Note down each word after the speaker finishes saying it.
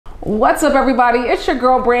What's up, everybody? It's your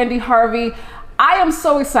girl, Brandi Harvey. I am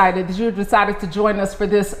so excited that you decided to join us for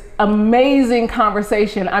this amazing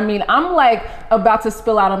conversation. I mean, I'm like about to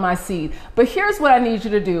spill out of my seat, but here's what I need you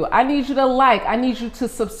to do. I need you to I need you to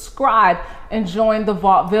subscribe and join the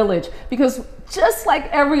Vault Village, because just like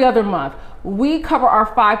every other month, we cover our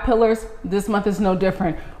 5 pillars. This month is no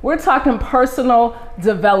different. We're talking personal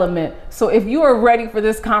development. So if you are ready for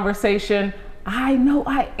this conversation, I know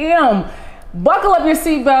I am. Buckle up your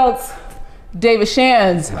seatbelts. David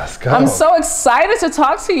Shands. Let's go. I'm so excited to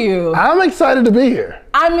talk to you. I'm excited to be here.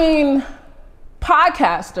 I mean,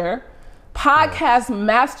 podcaster, podcast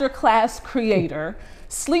masterclass creator,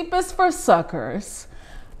 Sleep is for Suckers,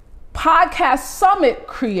 podcast summit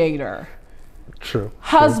creator,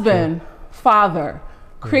 husband, father,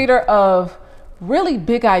 creator of really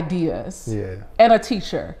big ideas, and a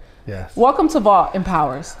teacher. Yes. Welcome to Vault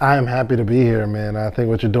Empowers. I am happy to be here, man. I think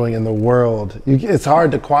what you're doing in the world, it's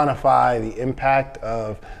hard to quantify the impact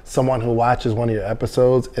of someone who watches one of your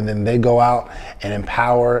episodes and then they go out and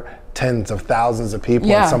empower tens of thousands of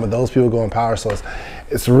people, and some of those people go empower. So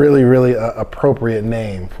it's really, really an appropriate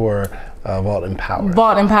name for Vault Empowers.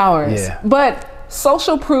 Vault Empowers. Yeah. But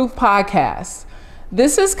Social Proof Podcast.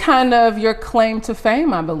 This is kind of your claim to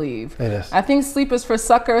fame, I believe. It is. I think Sleep is for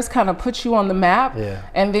Suckers kind of puts you on the map. Yeah.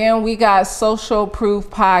 And then we got Social Proof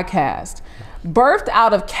Podcast. Birthed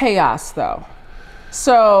out of chaos, though.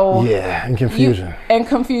 So yeah, and confusion.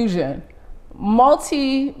 Confusion.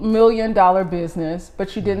 Multi-million-dollar business,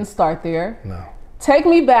 but you didn't start there. No. Take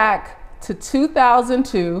me back to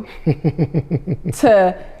 2002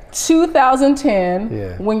 to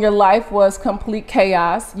 2010, when your life was complete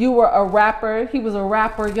chaos. You were a rapper. He was a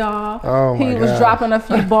rapper, y'all. Oh my He was dropping a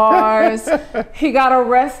few bars. He got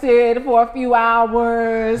arrested for a few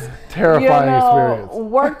hours. Terrifying experience.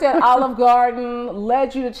 Worked at Olive Garden,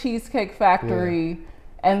 led you to Cheesecake Factory,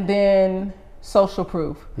 and then Social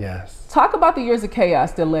Proof. Yes. Talk about the years of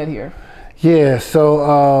chaos that led here. Yeah,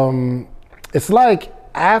 so it's like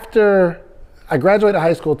after I graduated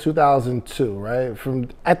high school 2002, right? From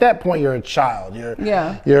at that point, you're a child.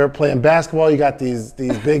 You're playing basketball. You got these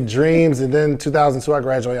big dreams, and then 2002, I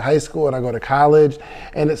graduated high school and I go to college,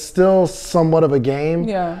 and it's still somewhat of a game.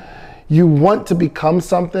 Yeah. You want to become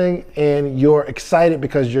something, and you're excited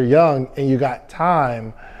because you're young and you got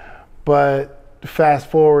time. But fast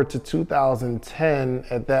forward to 2010.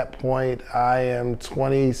 At that point, I am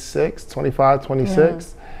 26, 25,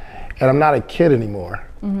 26, and I'm not a kid anymore.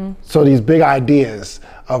 So these big ideas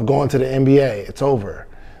of going to the NBA, it's over.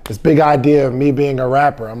 This big idea of me being a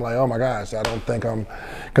rapper, I'm like, oh my gosh, I don't think I'm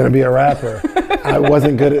gonna be a rapper. I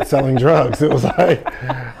wasn't good at selling drugs. It was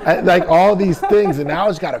like all these things, and now I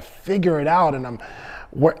just gotta figure it out, and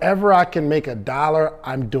wherever I can make $1,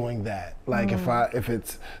 I'm doing that. Like if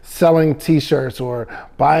it's selling T-shirts or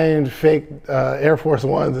buying fake Air Force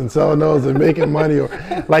Ones and selling those and making money, or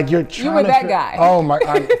like you're trying. You were that guy. Oh my,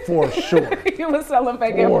 for sure. You were selling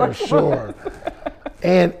fake Air Force Ones. For sure.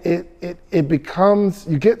 And it becomes,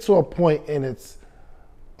 you get to a point and it's,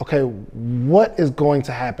 okay, what is going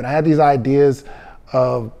to happen? I had these ideas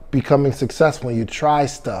of becoming successful, and you try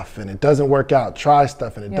stuff and it doesn't work out, try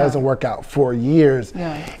stuff and it doesn't work out for years.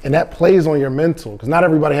 And that plays on your mental, because not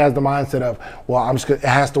everybody has the mindset of, well, it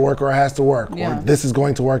has to work, or it has to work, or this is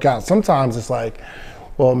going to work out. Sometimes it's like,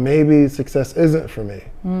 well, maybe success isn't for me.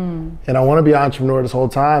 And I want to be an entrepreneur this whole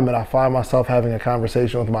time, and I find myself having a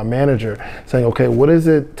conversation with my manager saying, okay, what does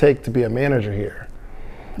it take to be a manager here?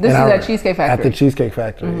 This is at Cheesecake Factory. At the Cheesecake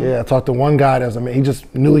Factory, yeah. I talked to one guy he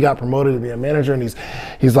just newly got promoted to be a manager, and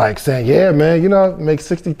he's like saying, yeah, man, make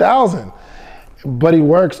 60,000, but he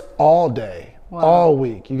works all day, all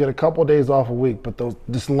week. You get a couple of days off a week, but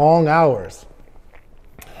just long hours.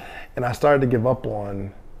 And I started to give up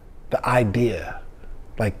on the idea.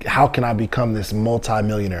 Like, how can I become this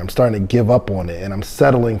multi-millionaire? I'm starting to give up on it, and I'm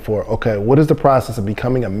settling for, okay, what is the process of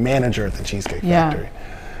becoming a manager at the Cheesecake Factory?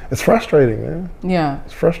 It's frustrating, man. Yeah.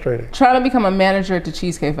 It's frustrating. Trying to become a manager at the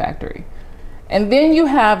Cheesecake Factory. And then you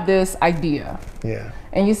have this idea. Yeah.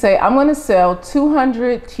 And you say, I'm gonna sell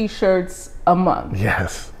 200 t-shirts a month.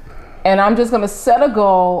 Yes. And I'm just gonna set a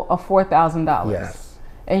goal of $4,000. Yes.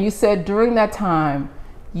 And you said during that time,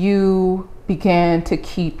 you began to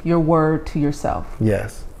keep your word to yourself.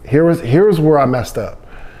 Yes. Here's where I messed up.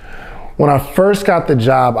 When I first got the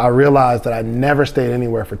job, I realized that I never stayed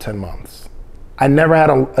anywhere for 10 months. I never had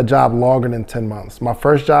a job longer than 10 months. My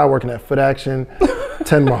first job working at Foot Action,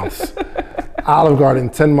 10 months. Olive Garden,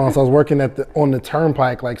 10 months. I was working on the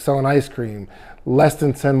turnpike, like selling ice cream, less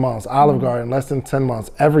than 10 months. Olive Garden, less than 10 months,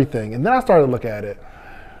 everything. And then I started to look at it.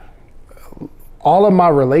 All of my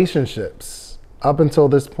relationships up until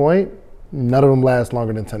this point None of them last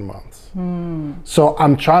longer than 10 months. So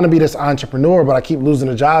I'm trying to be this entrepreneur, but I keep losing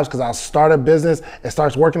the jobs because I'll start a business, it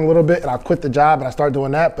starts working a little bit, and I'll quit the job and I start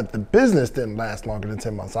doing that, but the business didn't last longer than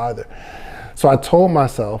 10 months either. So I told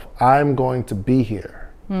myself, I'm going to be here.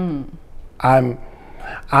 I'm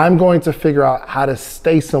going to figure out how to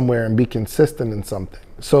stay somewhere and be consistent in something.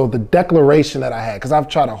 So the declaration that I had, because I've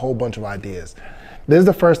tried a whole bunch of ideas. This is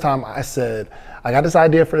the first time I said, I got this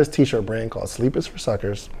idea for this t-shirt brand called Sleep is for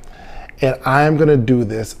Suckers. And I am gonna do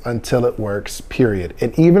this until it works, period.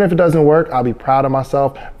 And even if it doesn't work, I'll be proud of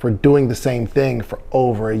myself for doing the same thing for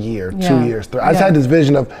over a year, 2 years. I just had this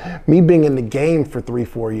vision of me being in the game for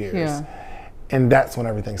 3-4 years. And that's when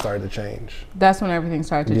everything started to change. That's when everything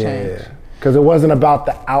started to change. Because it wasn't about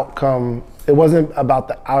the outcome, it wasn't about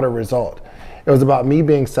the outer result. It was about me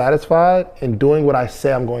being satisfied and doing what I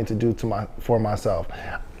say I'm going to do for myself.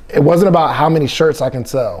 It wasn't about how many shirts I can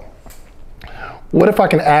sell. What if I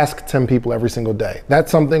can ask 10 people every single day?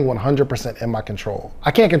 That's something 100% in my control.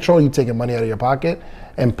 I can't control you taking money out of your pocket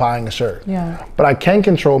and buying a shirt. But I can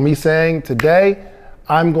control me saying, today,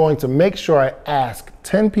 I'm going to make sure I ask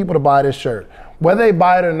 10 people to buy this shirt. Whether they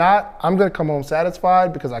buy it or not, I'm gonna come home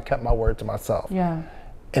satisfied because I kept my word to myself.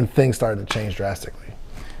 And things started to change drastically.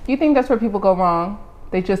 You think that's where people go wrong?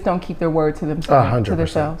 They just don't keep their word to themselves. 100%. To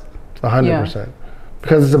themselves. 100%.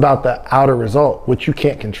 Because it's about the outer result, which you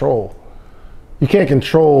can't control. You can't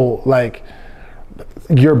control like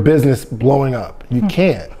your business blowing up. You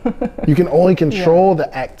can't. You can only control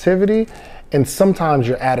the activity and sometimes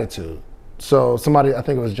your attitude. So somebody, I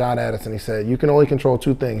think it was John Addison, he said, you can only control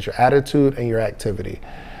 2 things, your attitude and your activity.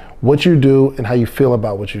 What you do and how you feel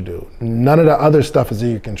about what you do. None of the other stuff is in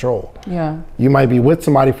your control. You might be with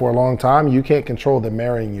somebody for a long time, you can't control them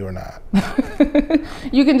marrying you or not.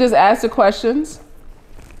 You can just ask the questions.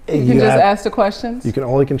 You can just ask the questions. You can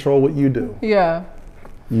only control what you do.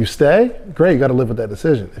 You stay, great, you gotta live with that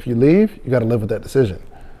decision. If you leave, you gotta live with that decision.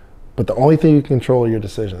 But the only thing you can control are your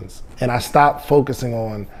decisions. And I stopped focusing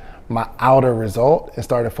on my outer result and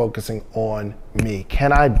started focusing on me.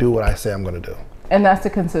 Can I do what I say I'm gonna do? And that's the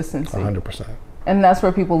consistency. 100%. And that's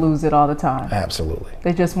where people lose it all the time. Absolutely.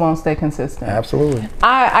 They just won't stay consistent. Absolutely.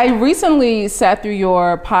 I recently sat through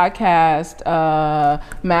your podcast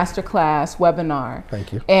masterclass webinar.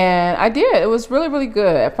 Thank you. And I did. It was really, really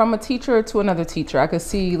good. From a teacher to another teacher, I could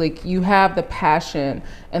see like you have the passion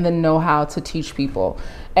and the know-how to teach people.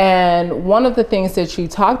 And one of the things that you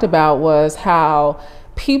talked about was how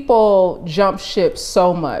people jump ship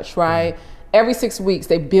so much, right? Every 6 weeks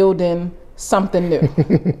they build in something new.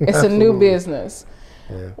 It's a new business.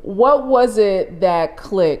 What was it that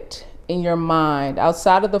clicked in your mind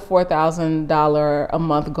outside of the $4,000 a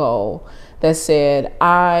month goal that said,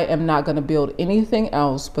 I am not going to build anything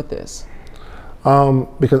else but this?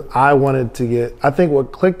 Because I wanted to get, I think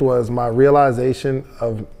what clicked was my realization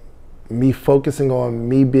of me focusing on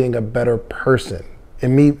me being a better person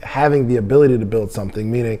and me having the ability to build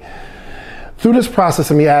something, meaning through this process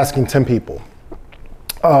of me asking 10 people,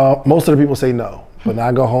 most of the people say no, but then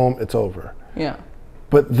I go home, it's over.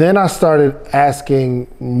 But then I started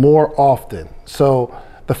asking more often. So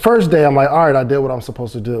the first day I'm like, all right, I did what I'm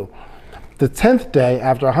supposed to do. The 10th day,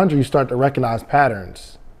 after 100, you start to recognize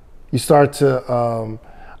patterns. You start to,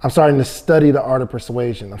 I'm starting to study the art of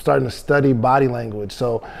persuasion. I'm starting to study body language.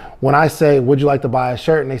 So when I say, would you like to buy a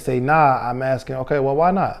shirt? And they say, nah, I'm asking, okay, well,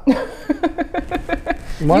 why not?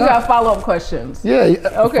 You got follow-up questions.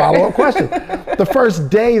 Follow-up questions. The first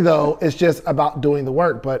day, though, is just about doing the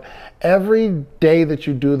work. But every day that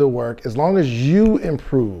you do the work, as long as you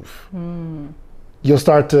improve, you'll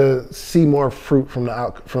start to see more fruit from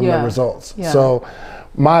the results. So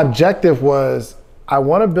my objective was, I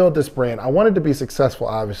want to build this brand. I wanted to be successful,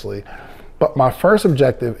 obviously. But my first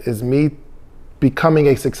objective is me becoming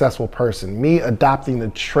a successful person, me adopting the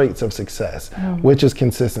traits of success, which is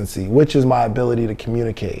consistency, which is my ability to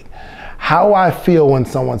communicate. How I feel when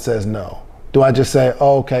someone says no. Do I just say,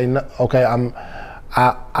 oh, okay, no, okay,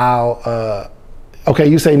 okay,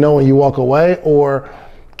 you say no and you walk away, or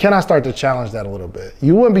can I start to challenge that a little bit?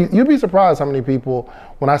 You'd be surprised how many people,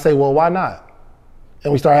 when I say, well, why not?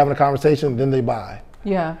 And we start having a conversation, then they buy.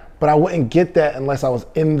 But I wouldn't get that unless I was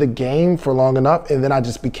in the game for long enough, and then I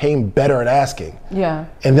just became better at asking. And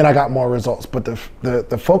then I got more results. But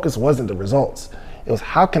the focus wasn't the results. It was,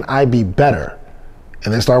 how can I be better?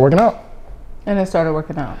 And then it started working out. And it started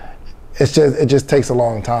working out. It just takes a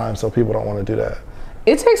long time, so people don't want to do that.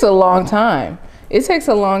 It takes a long time. It takes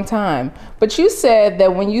a long time. But you said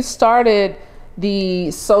that when you started the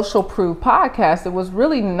Social Proof podcast, it was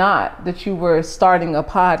really not that you were starting a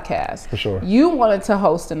podcast. For sure. You wanted to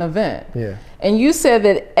host an event. Yeah. And you said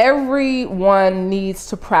that everyone needs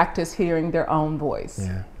to practice hearing their own voice.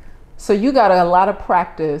 Yeah. So you got a lot of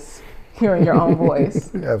practice hearing your own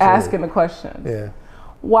voice, asking the questions. Yeah.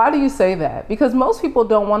 Why do you say that? Because most people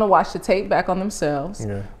don't want to watch the tape back on themselves.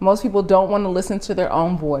 Yeah. Most people don't want to listen to their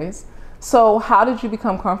own voice. So how did you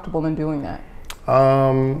become comfortable in doing that?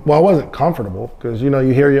 Well, I wasn't comfortable because, you know,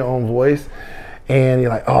 you hear your own voice and you're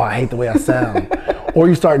like, oh, I hate the way I sound. Or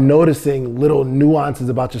you start noticing little nuances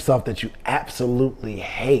about yourself that you absolutely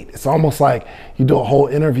hate. It's almost like you do a whole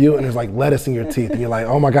interview and there's like lettuce in your teeth and you're like,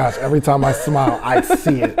 oh my gosh, every time I smile, I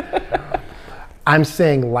see it. I'm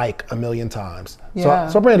saying like a million times. Yeah.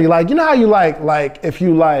 So Brandi, like, you know how you if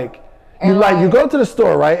you you go to the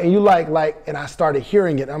store, right? And you and I started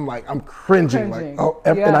hearing it. I'm like, I'm cringing. Like, oh,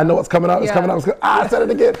 and I know what's coming up. It's coming up. I said it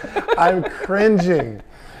again. I'm cringing.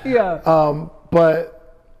 Yeah. But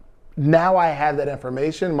now I have that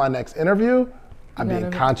information. My next interview, I'm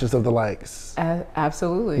being conscious of the likes.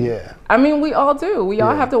 Absolutely. Yeah. I mean, we all do. We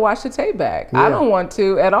all have to watch the tape back. Yeah. I don't want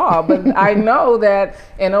to at all, but I know that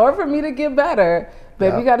in order for me to get better,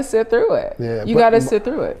 baby, you got to sit through it. Yeah, you got to sit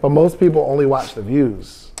through it. But most people only watch the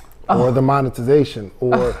views or the monetization,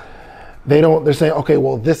 or they're saying, okay,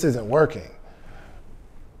 well, this isn't working.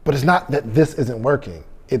 But it's not that this isn't working.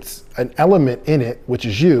 It's an element in it, which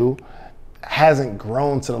is you, hasn't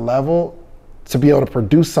grown to the level to be able to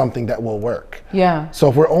produce something that will work. Yeah. So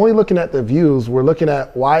if we're only looking at the views, we're looking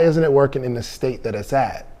at why isn't it working in the state that it's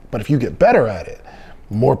at? But if you get better at it,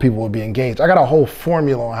 more people will be engaged. I got a whole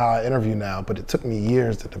formula on how I interview now, but it took me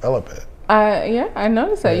years to develop it. I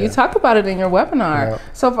noticed that. You talk about it in your webinar. Yeah.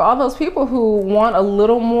 So for all those people who want a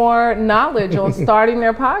little more knowledge on starting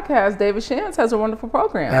their podcast, David Shands has a wonderful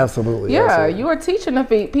program. Absolutely. Yeah, absolutely. you are teaching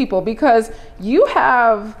the people because you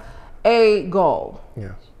have a goal.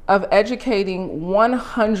 Yes. Of educating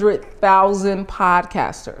 100,000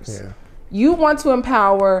 podcasters. Yeah. You want to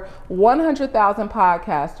empower 100,000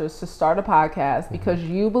 podcasters to start a podcast because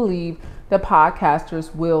you believe that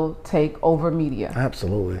podcasters will take over media.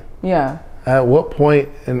 Absolutely. Yeah. At what point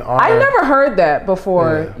in our... I never heard that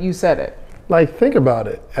before you said it. Like, think about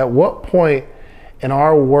it. At what point in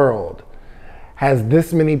our world has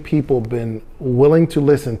this many people been willing to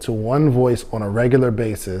listen to one voice on a regular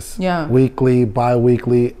basis, weekly,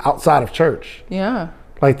 bi-weekly, outside of church? Yeah.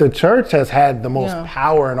 Like, the church has had the most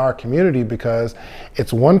power in our community because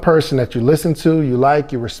it's one person that you listen to, you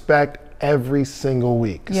like, you respect every single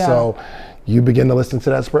week. Yeah. So you begin to listen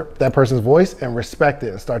to that person's voice and respect it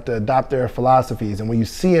and start to adopt their philosophies. And when you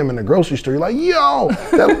see him in the grocery store, you're like, yo,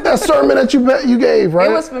 that sermon that you gave,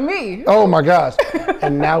 right? It was for me. Oh my gosh.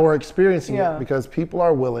 And now we're experiencing it because people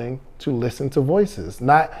are willing to listen to voices.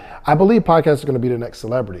 I believe podcasts are going to be the next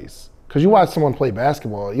celebrities. Because you watch someone play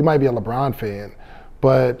basketball, you might be a LeBron fan,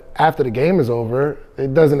 but after the game is over,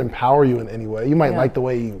 it doesn't empower you in any way. You might like the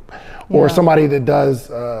way you, or somebody that does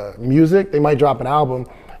music, they might drop an album.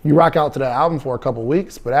 You rock out to that album for a couple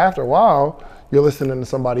weeks, but after a while, you're listening to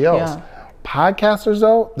somebody else. Yeah. Podcasters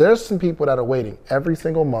though, there's some people that are waiting every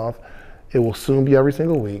single month. It will soon be every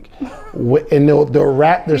single week. And they'll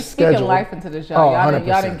wrap their schedule. Speaking life into this, y'all. Y'all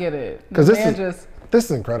didn't get it. Because this is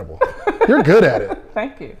incredible. You're good at it.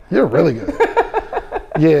 Thank you. You're really good.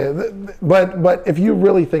 Yeah, but if you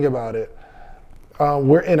really think about it,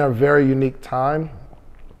 we're in a very unique time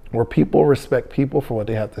where people respect people for what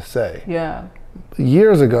they have to say. Yeah.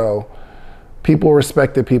 Years ago, people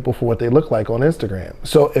respected people for what they look like on Instagram.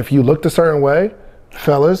 So if you looked a certain way,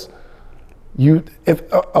 fellas, if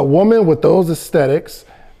a woman with those aesthetics,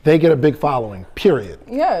 they get a big following, period.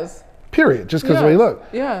 Yes. Period, just because they look.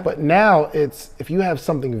 Yeah. But now it's, if you have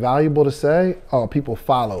something valuable to say, people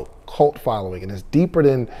follow, cult following, and it's deeper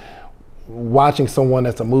than watching someone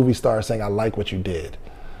that's a movie star saying, I like what you did.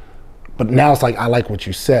 But now it's like, I like what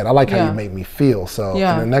you said. I like how you made me feel. So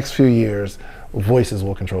in the next few years, voices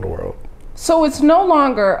will control the world. So it's no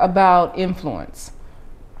longer about influence.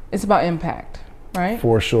 It's about impact, right?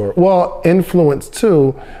 For sure. Well, influence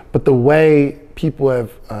too, but the way people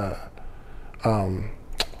have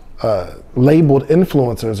labeled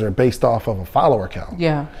influencers are based off of a follower count.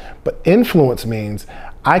 Yeah. But influence means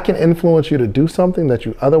I can influence you to do something that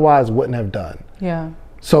you otherwise wouldn't have done. Yeah.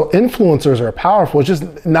 So influencers are powerful, it's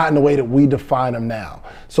just not in the way that we define them now.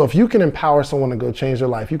 So if you can empower someone to go change their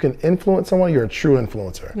life, you can influence someone, you're a true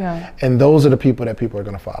influencer. Yeah. And those are the people that people are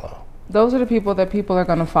going to follow. Those are the people that people are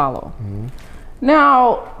going to follow. Mm-hmm.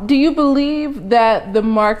 Now, do you believe that the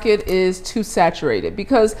market is too saturated?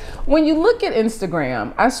 Because when you look at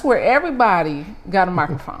Instagram, I swear everybody got a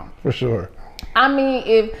microphone. For sure. I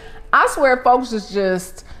mean, I swear folks is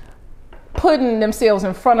just putting themselves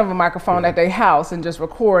in front of a microphone at their house and just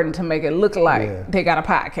recording to make it look like they got a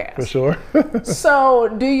podcast. For sure. So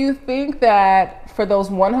do you think that for those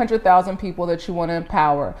 100,000 people that you want to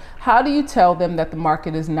empower, how do you tell them that the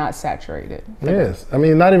market is not saturated? Yes. I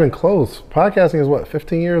mean, not even close. Podcasting is what,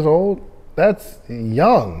 15 years old? That's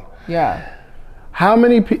young. Yeah. How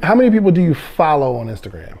many people do you follow on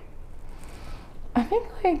Instagram? I think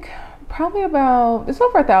like probably about, it's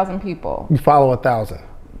over 1,000 people. You follow 1,000.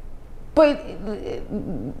 But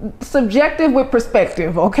subjective with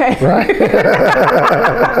perspective, okay? Right.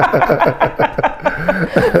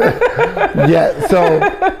 Yeah. So,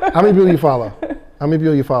 how many people do you follow? How many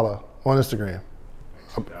people you follow on Instagram?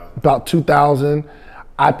 About 2,000.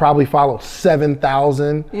 I probably follow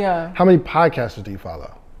 7,000. Yeah. How many podcasters do you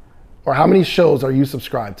follow? Or how many shows are you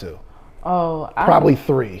subscribed to? Oh, probably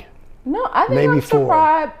 3. No, I think maybe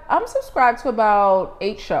 4. I'm subscribed to about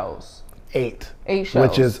 8 shows. 8 shows,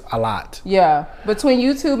 which is a lot. Yeah, between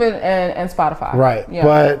YouTube and Spotify. Right.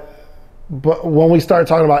 Yeah. But when we start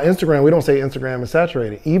talking about Instagram, we don't say Instagram is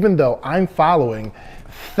saturated, even though I'm following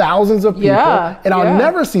thousands of people and I'll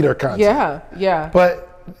never see their content. Yeah.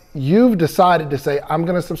 But you've decided to say, I'm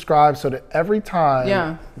going to subscribe so that every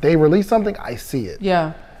time they release something, I see it.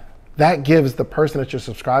 Yeah. That gives the person that you're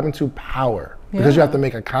subscribing to power. Because you have to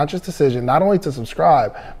make a conscious decision, not only to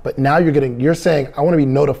subscribe, but now you're saying, I want to be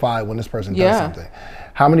notified when this person does something.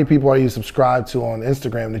 How many people are you subscribed to on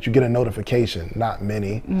Instagram that you get a notification? Not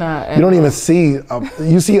many. You don't even see,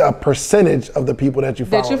 you see a percentage of the people that you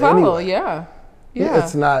follow. Anyway. Yeah.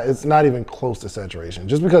 It's not even close to saturation.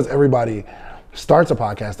 Just because everybody starts a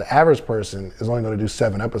podcast, the average person is only going to do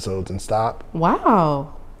 7 episodes and stop.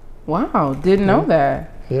 Wow. Didn't know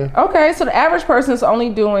that. Yeah. Okay, so the average person is only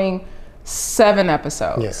doing 7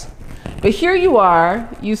 episodes. Yes. But here you are,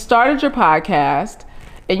 you started your podcast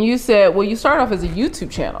and you said, well, you started off as a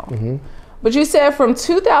YouTube channel. Mm-hmm. But you said from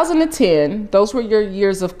 2010, those were your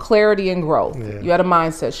years of clarity and growth. Yeah. You had a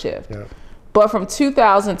mindset shift. Yeah. But from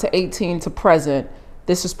 2018 to present,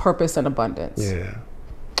 this is purpose and abundance. Yeah.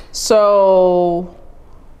 So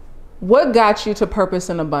what got you to purpose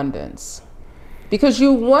and abundance? Because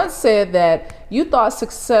you once said that you thought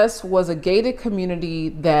success was a gated community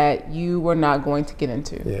that you were not going to get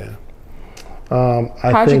into. Yeah.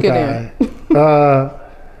 How'd you get in?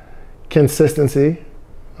 Consistency,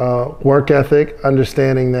 work ethic,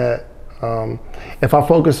 understanding that if I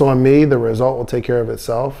focus on me, the result will take care of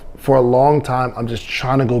itself. For a long time, I'm just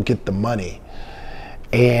trying to go get the money.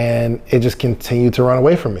 And it just continued to run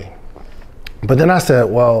away from me. But then I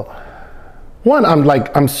said, well, one,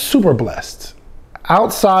 I'm super blessed.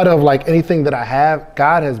 Outside of like anything that I have,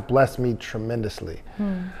 God has blessed me tremendously.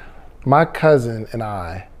 My cousin and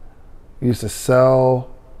I used to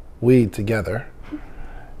sell weed together,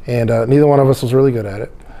 and neither one of us was really good at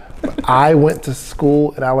it. But I went to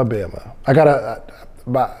school in Alabama. I got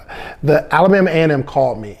the Alabama A&M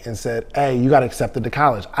called me and said, hey, you got accepted to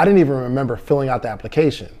college. I didn't even remember filling out the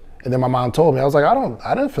application. And then my mom told me, I was like,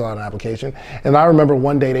 I didn't fill out an application. And I remember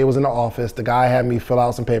one day they was in the office, the guy had me fill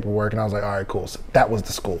out some paperwork, and I was like, all right, cool. So that was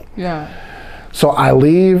the school. Yeah. So I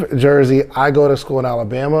leave Jersey, I go to school in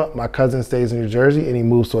Alabama, my cousin stays in New Jersey, and he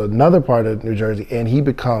moves to another part of New Jersey, and he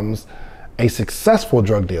becomes a successful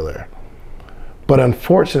drug dealer. But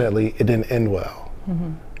unfortunately, it didn't end well.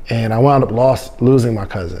 Mm-hmm. And I wound up losing my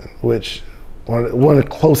cousin, which one of the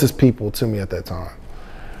closest people to me at that time.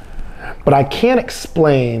 But I can't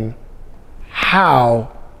explain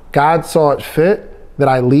how God saw it fit that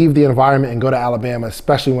I leave the environment and go to Alabama,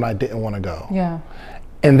 especially when I didn't want to go. Yeah.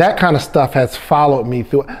 And that kind of stuff has followed me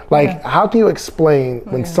through. Like, how can you explain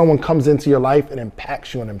when someone comes into your life and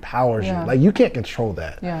impacts you and empowers you? Like, you can't control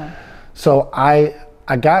that. Yeah. So I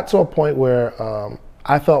got to a point where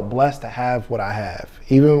I felt blessed to have what I have.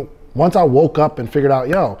 Even once I woke up and figured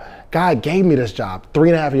out, God gave me this job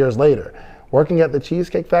 3.5 years later. Working at the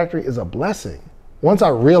Cheesecake Factory is a blessing. Once I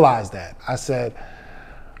realized that, I said,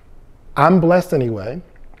 I'm blessed anyway.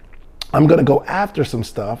 I'm gonna go after some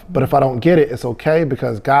stuff, but if I don't get it, it's okay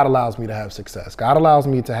because God allows me to have success. God allows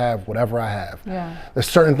me to have whatever I have. Yeah. There's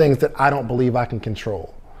certain things that I don't believe I can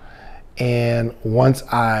control. And once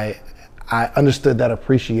I understood that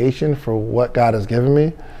appreciation for what God has given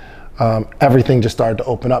me, everything just started to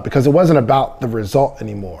open up because it wasn't about the result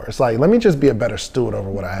anymore. It's like, let me just be a better steward over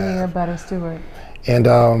what I have. Be a better steward. And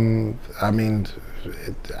I mean,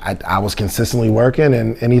 I was consistently working,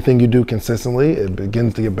 and anything you do consistently, it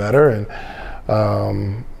begins to get better. And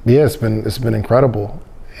it's been incredible.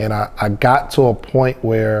 And I got to a point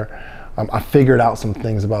where I figured out some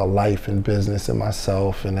things about life and business and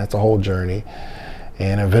myself, and that's a whole journey.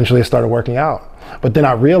 And eventually it started working out. But then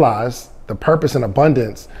I realized the purpose and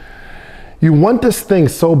abundance, you want this thing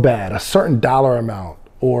so bad, a certain dollar amount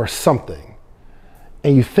or something,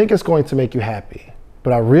 and you think it's going to make you happy.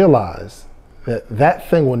 But I realized that that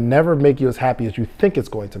thing will never make you as happy as you think it's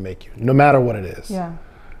going to make you, no matter what it is. Yeah.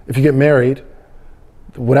 If you get married,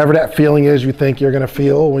 whatever that feeling is you think you're gonna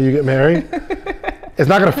feel when you get married, it's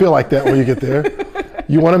not gonna feel like that when you get there.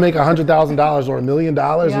 You wanna make $100,000 or $1 million,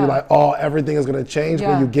 you're like, oh, everything is gonna change.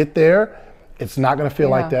 When you get there, it's not gonna feel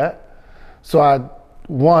like that. So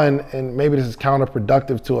and maybe this is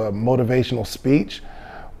counterproductive to a motivational speech,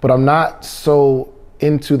 but I'm not so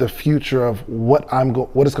into the future of what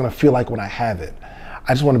it's gonna feel like when I have it.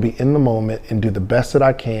 I just want to be in the moment and do the best that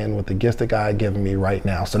I can with the gifts that God has given me right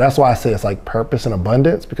now. So that's why I say it's like purpose and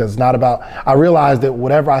abundance, because it's not about, I realize that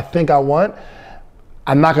whatever I think I want,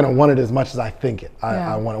 I'm not going to want it as much as I think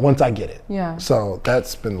I want it once I get it. Yeah. So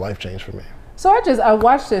that's been life change for me. So I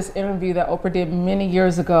watched this interview that Oprah did many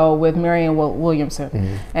years ago with Marianne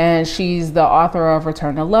Williamson, and she's the author of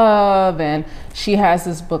Return to Love, and she has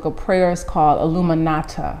this book of prayers called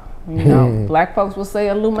Illuminata. You know, black folks will say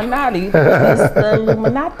Illuminati. It's the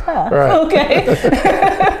Illuminata. Right.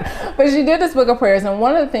 Okay. But she did this book of prayers, and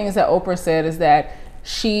one of the things that Oprah said is that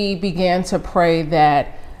she began to pray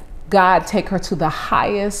that God take her to the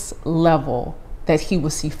highest level that he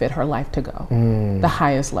would see fit her life to go. The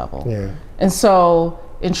highest level. Yeah. And so,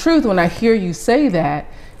 in truth, when I hear you say that,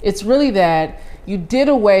 it's really that you did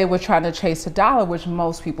away with trying to chase a dollar, which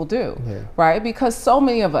most people do, right? Because so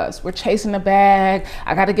many of us, we're chasing the bag.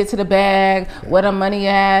 I got to get to the bag. Where the money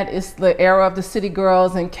at? It's the era of the city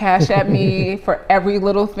girls and cash at me for every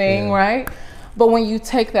little thing, right? But when you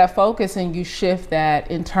take that focus and you shift that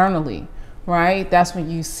internally, right? That's when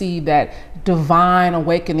you see that divine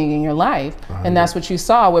awakening in your life. And that's what you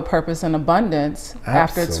saw with Purpose and Abundance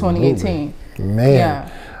after 2018.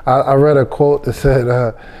 Man, I read a quote that said,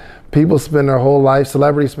 celebrities spend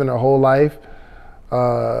their whole life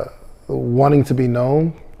wanting to be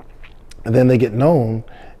known, and then they get known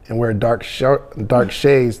and wear dark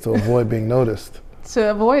shades to avoid being noticed. To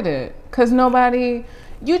avoid it, because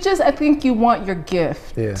I think you want your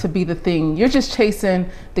gift to be the thing. You're just chasing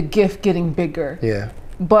the gift getting bigger. Yeah.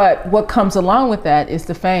 But what comes along with that is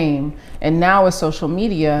the fame, and now with social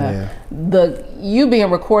media, you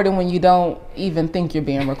being recorded when you don't even think you're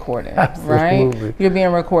being recorded, right? You're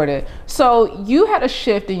being recorded. So you had a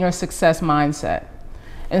shift in your success mindset.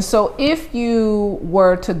 And so if you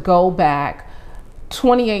were to go back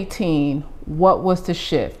 2018, what was the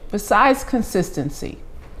shift? Besides consistency,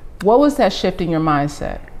 what was that shift in your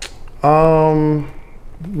mindset? One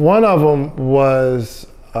of them was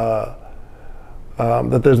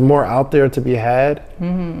that there's more out there to be had,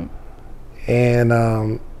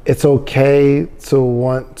 and it's okay to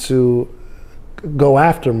want to go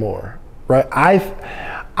after more, right? I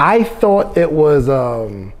thought it was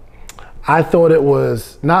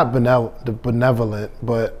not benevolent,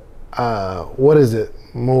 but what is it?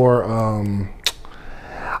 More.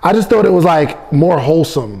 I just thought it was like more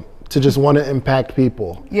wholesome to just want to impact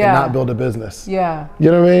people and not build a business. Yeah.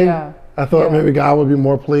 You know what I mean? Yeah. I thought maybe God would be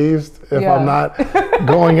more pleased if I'm not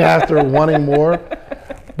going after wanting more.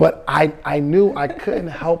 But I knew I couldn't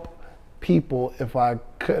help people if I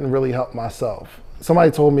couldn't really help myself.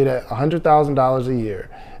 Somebody told me that $100,000 a year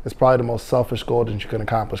is probably the most selfish goal that you can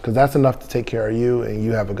accomplish, because that's enough to take care of you and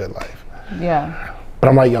you have a good life. Yeah. But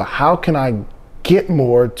I'm like, how can I get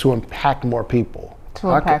more to impact more people?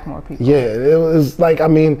 More people. Yeah, it was like,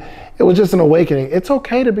 it was just an awakening. It's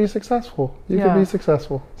okay to be successful. You can be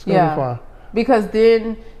successful. It's gonna be fine. Because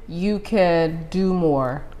then you can do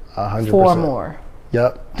more 100%. For more.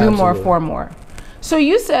 Yep. Do more for more. So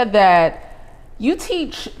you said that you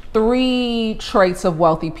teach 3 traits of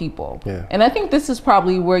wealthy people. Yeah. And I think this is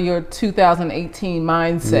probably where your 2018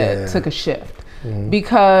 mindset took a shift.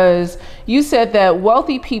 Because you said that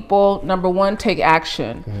wealthy people, number 1, take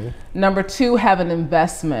action. Number 2, have an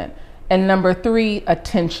investment. And number 3,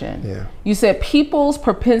 attention. Yeah. You said people's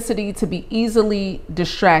propensity to be easily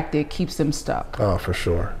distracted keeps them stuck. Oh, for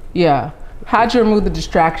sure. Yeah. How'd you remove the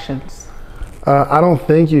distractions? I don't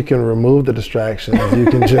think you can remove the distractions. You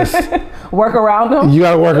can just work around them. You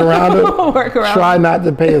got to work around them. Try not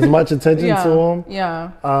to pay as much attention to them.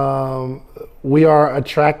 Yeah. We are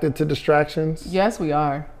attracted to distractions. Yes, we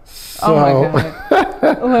are. So, oh my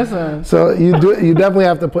God. Listen. So you definitely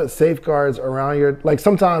have to put safeguards around your, like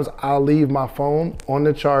sometimes I'll leave my phone on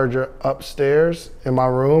the charger upstairs in my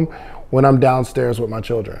room when I'm downstairs with my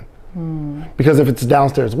children. Because if it's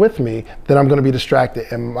downstairs with me, then I'm going to be distracted.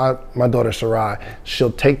 And my daughter Sarai,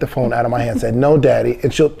 she'll take the phone out of my hand and say, "No, Daddy,"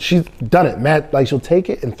 and she's done it, Matt. Like she'll take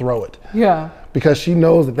it and throw it. Yeah. because she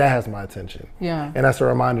knows that has my attention. Yeah. And that's a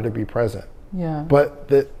reminder to be present. Yeah.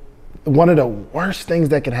 But one of the worst things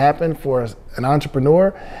that can happen for an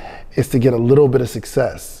entrepreneur is to get a little bit of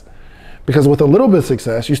success. Because with a little bit of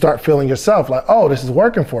success, you start feeling yourself like, oh, this is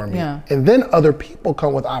working for me. Yeah. And then other people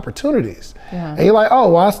come with opportunities. Yeah. And you're like,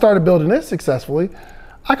 oh, well, I started building this successfully.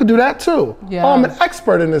 I could do that too. Yeah. Oh, I'm an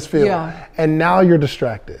expert in this field. Yeah. And now you're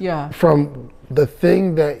distracted from the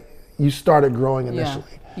thing that you started growing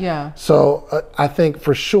initially. Yeah. So I think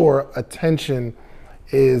for sure, attention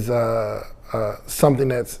is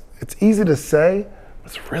something it's easy to say,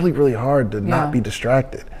 but it's really, really hard to not be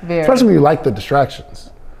distracted. Especially when you like the distractions.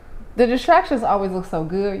 The distractions always look so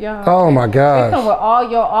good, y'all. Oh my gosh. They come with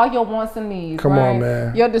all your wants and needs. Come on,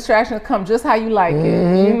 man. Your distractions come just how you like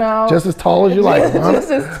it, you know? Just as tall as you like them. Just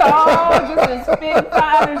as tall, just as big,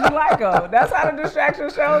 fine as you like them. That's how the distraction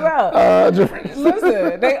shows up.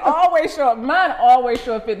 Listen, they always show up. Mine always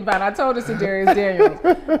show up fit and fine. I told this to Darius Daniels,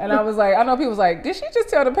 and I was like, I know people was like, did she just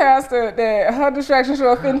tell the pastor that her distraction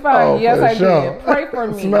show up fit and fine? Oh, yes, I sure. did. Pray for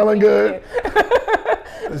me. Smelling good.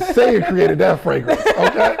 Say you created that fragrance,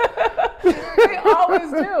 okay? They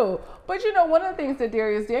always do. But you know, one of the things that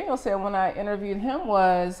Darius Daniels said when I interviewed him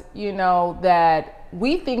was, you know, that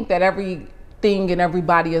we think that everything and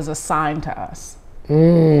everybody is assigned to us.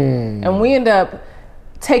 And we end up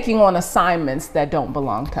taking on assignments that don't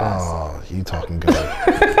belong to us. Oh, you talking good.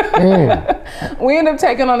 We end up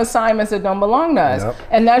taking on assignments that don't belong to us. Yep.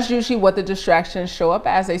 And that's usually what the distractions show up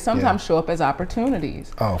as. They sometimes show up as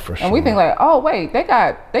opportunities. Oh, for sure. And we think like, oh wait, they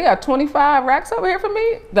got 25 racks over here for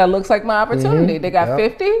me. That looks like my opportunity. They got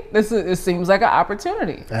 50. It seems like an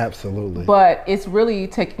opportunity. Absolutely. But it's really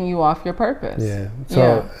taking you off your purpose. Yeah.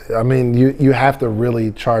 So I mean, you have to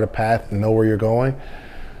really chart a path and know where you're going.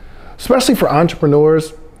 Especially for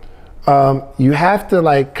entrepreneurs, you have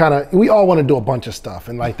to we all want to do a bunch of stuff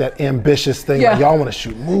and like that ambitious thing. Like y'all want to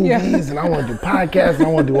shoot movies and I want to do podcasts and I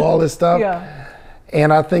want to do all this stuff. Yeah.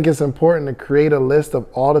 And I think it's important to create a list of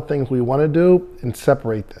all the things we want to do and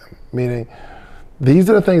separate them. Meaning, these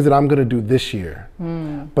are the things that I'm going to do this year.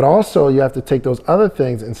 But also you have to take those other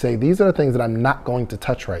things and say, these are the things that I'm not going to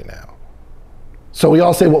touch right now. So we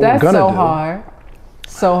all say what we're going to do. That's so hard.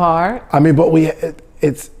 So hard. I mean, but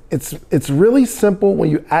it's really simple when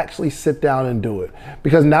you actually sit down and do it.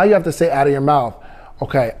 Because now you have to say out of your mouth,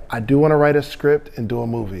 okay, I do want to write a script and do a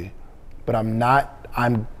movie, but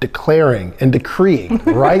I'm declaring and decreeing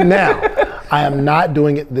right now, I am not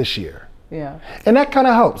doing it this year. Yeah. And that kind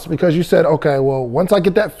of helps because you said, okay, well, once I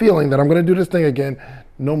get that feeling that I'm going to do this thing again,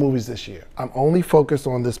 no movies this year. I'm only focused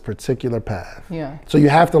on this particular path. Yeah. So you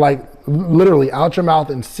have to literally out your mouth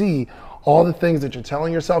and see all the things that you're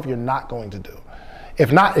telling yourself you're not going to do.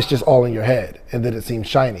 If not, it's just all in your head and then it seems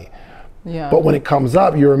shiny. Yeah. But when it comes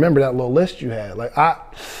up, you remember that little list you had. Like,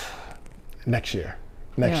 next year.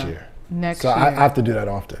 So I have to do that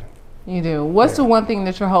often. You do. What's the one thing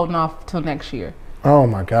that you're holding off till next year? Oh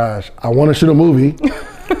my gosh. I want to shoot a movie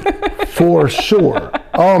for sure.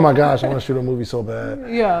 Oh my gosh. I want to shoot a movie so bad.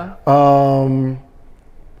 Yeah.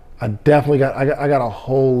 I definitely got a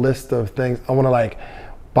whole list of things. I want to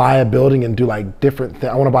buy a building and do different things.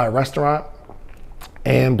 I want to buy a restaurant.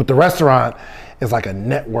 But the restaurant is like a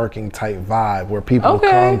networking type vibe where people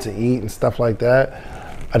come to eat and stuff like that.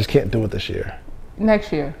 I just can't do it this year.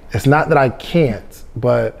 Next year. It's not that I can't,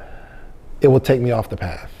 but it will take me off the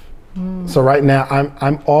path. So right now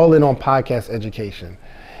I'm all in on podcast education.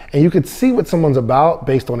 And you could see what someone's about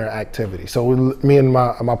based on their activity. So me and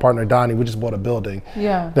my partner Donnie, we just bought a building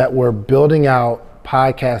that we're building out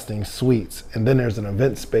podcasting suites, and then there's an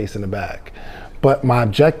event space in the back. But my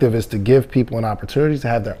objective is to give people an opportunity to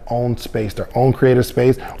have their own space, their own creative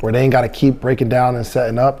space, where they ain't got to keep breaking down and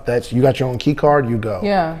setting up. You got your own key card, you go.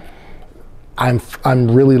 Yeah. I'm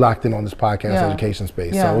really locked in on this podcast education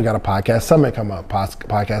space. So we got a podcast summit come up,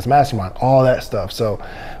 podcast mastermind, all that stuff. So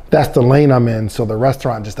that's the lane I'm in. So the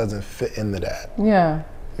restaurant just doesn't fit into that. Yeah.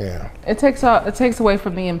 Yeah. It takes away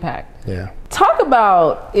from the impact. Yeah. Talk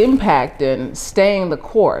about impact and staying the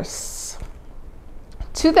course.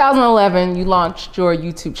 2011, you launched your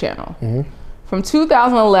YouTube channel. From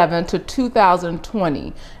 2011 to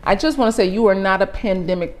 2020, I just want to say you are not a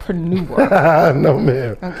pandemic-preneur. No,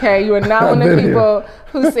 man. Okay, you are not one of the people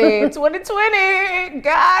who said, 2020,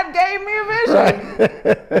 God gave me a vision.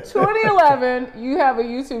 Right. 2011, you have a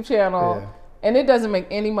YouTube channel, and it doesn't make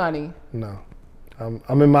any money. No.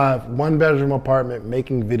 I'm in my one-bedroom apartment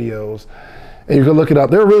making videos, and you can look it up.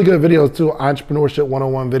 They're really good videos, too, Entrepreneurship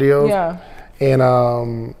 101 videos. Yeah. And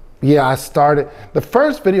I started, the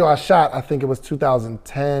first video I shot, I think it was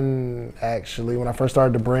 2010 actually, when I first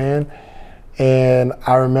started the brand. And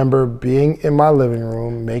I remember being in my living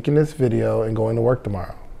room, making this video and going to work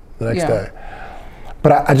tomorrow, the next day.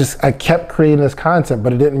 But I kept creating this content,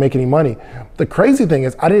 but it didn't make any money. The crazy thing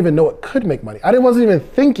is I didn't even know it could make money. I wasn't even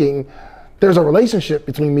thinking there's a relationship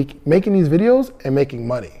between me making these videos and making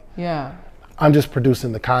money. Yeah. I'm just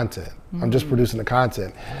producing the content. I'm just producing the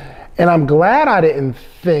content. And I'm glad I didn't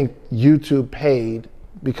think YouTube paid,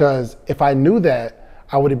 because if I knew that,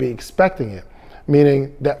 I would be expecting it.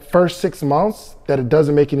 Meaning that first 6 months that it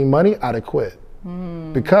doesn't make any money, I'd have quit.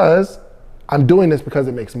 Because I'm doing this because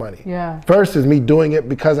it makes money. Yeah. First is me doing it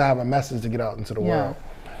because I have a message to get out into the world.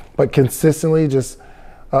 But consistently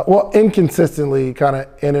inconsistently kind of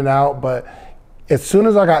in and out. But as soon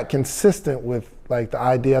as I got consistent with like the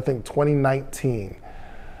idea, I think 2019,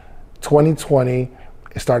 2020,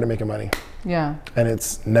 it started making money. Yeah. And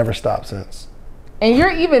it's never stopped since. And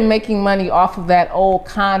you're even making money off of that old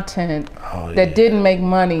content that didn't make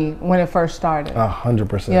money when it first started.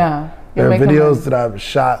 100%. Yeah. There are videos that I've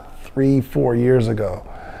shot 3-4 years ago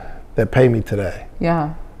that pay me today.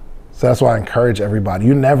 Yeah. So that's why I encourage everybody.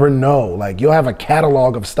 You never know. Like, you'll have a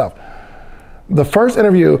catalog of stuff. The first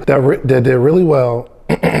interview that did really well,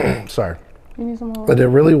 sorry, that did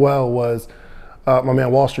really well was my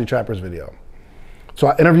man Wall Street Trapper's video. So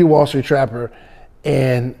I interviewed Wall Street Trapper,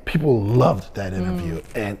 and people loved that interview,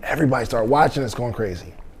 and everybody started watching. It's going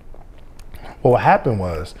crazy. Well, what happened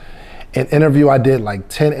was, an interview I did like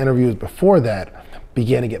 10 interviews before that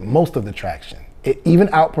began to get most of the traction. It even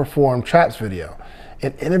outperformed Trap's video.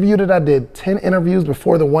 An interview that I did 10 interviews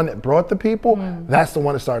before the one that brought the people, that's the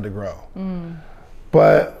one that started to grow.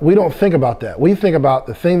 But we don't think about that. We think about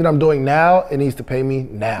the thing that I'm doing now, it needs to pay me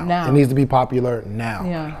now. It needs to be popular now.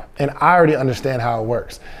 Yeah. And I already understand how it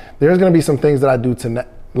works. There's gonna be some things that I do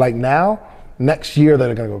like now, next year that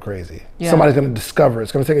are gonna go crazy. Yeah. Somebody's gonna discover it.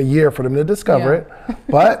 It's gonna take a year for them to discover it,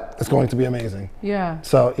 but it's going to be amazing. Yeah.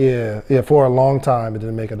 So yeah, for a long time, it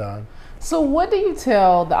didn't make a dime. So what do you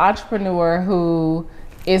tell the entrepreneur who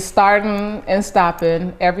is starting and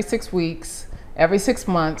stopping every 6 weeks, every 6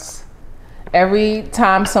 months, every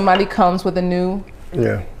time somebody comes with a new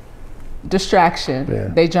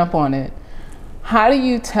distraction, they jump on it? How do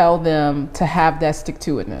you tell them to have that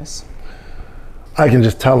stick-to-itness? I can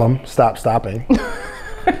just tell them, stop stopping.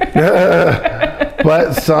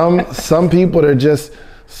 But some people are just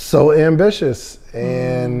so ambitious,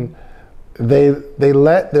 and they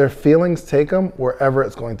let their feelings take them wherever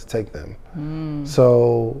it's going to take them.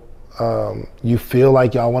 So you feel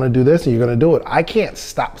like y'all want to do this and you're going to do it. I can't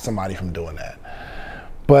stop somebody from doing that.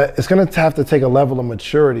 But it's going to have to take a level of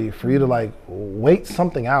maturity for you to like wait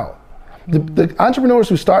something out. The entrepreneurs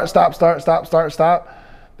who start, stop,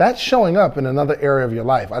 that's showing up in another area of your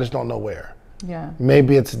life. I just don't know where. Yeah.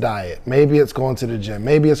 Maybe it's diet. Maybe it's going to the gym.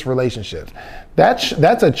 Maybe it's relationships. That's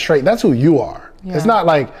a trait. That's who you are. Yeah. It's not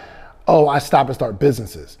like, oh, I stop and start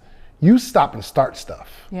businesses. You stop and start stuff.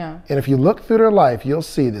 Yeah. And if you look through their life, you'll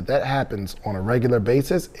see that that happens on a regular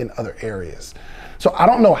basis in other areas. So I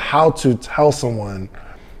don't know how to tell someone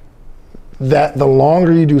that the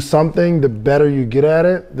longer you do something, the better you get at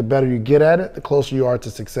it. The better you get at it, the closer you are to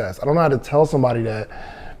success. I don't know how to tell somebody that,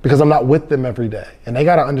 because I'm not with them every day. And they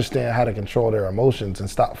gotta understand how to control their emotions and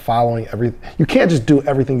stop following everything. You can't just do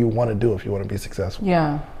everything you wanna do if you wanna be successful.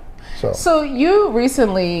 Yeah. So you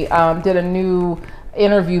recently did a new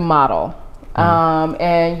interview model,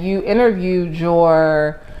 and you interviewed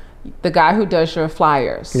the guy who does your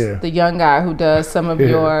flyers, the young guy who does some of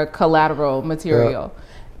your collateral material.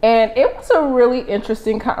 And it was a really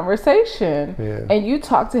interesting conversation. And you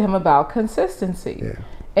talked to him about consistency.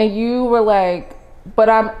 And you were like, but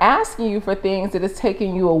I'm asking you for things that is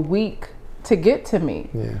taking you a week to get to me.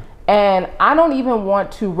 And I don't even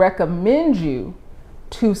want to recommend you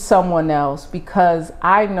to someone else because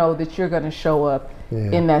I know that you're going to show up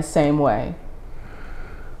in that same way.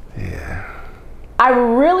 I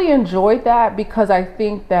really enjoyed that because I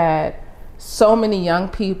think that so many young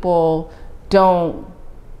people don't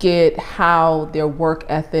get how their work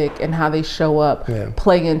ethic and how they show up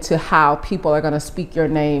play into how people are going to speak your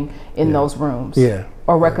name in those rooms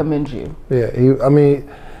or recommend you. I mean,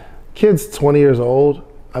 kid's 20 years old.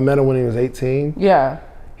 I met him when he was 18.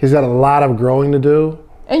 He's got a lot of growing to do.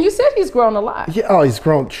 And you said he's grown a lot. He's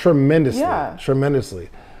grown tremendously, tremendously.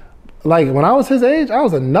 Like when I was his age, I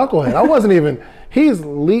was a knucklehead. I wasn't even, he's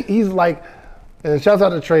like, and shouts out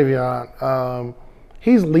to Travion,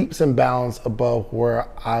 he's leaps and bounds above where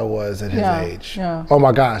I was at his age. Oh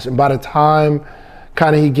my gosh. And by the time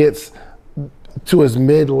kind of he gets to his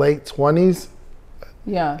mid-late 20s,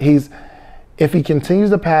 if he continues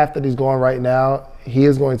the path that he's going right now, he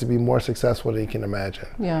is going to be more successful than he can imagine.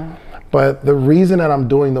 Yeah. But the reason that I'm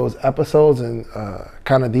doing those episodes and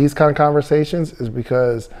kind of these kind of conversations is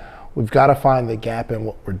because we've got to find the gap in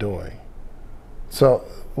what we're doing. So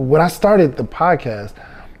when I started the podcast,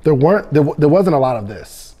 there wasn't a lot of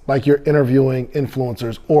this. Like you're interviewing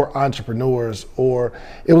influencers or entrepreneurs, or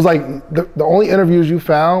it was like the only interviews you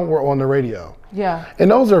found were on the radio. Yeah.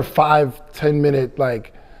 And those are 5-10 minute,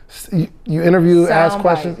 like you interview, ask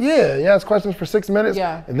questions. Bites. Yeah, you ask questions for 6 minutes.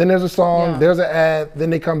 Yeah. And then there's a song, there's an ad, then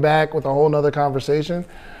they come back with a whole nother conversation.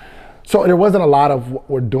 So there wasn't a lot of what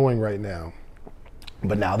we're doing right now.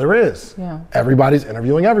 But now there is. Yeah. Everybody's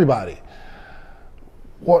interviewing everybody.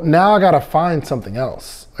 Well, now I gotta find something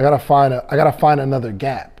else. I gotta find another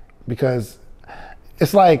gap, because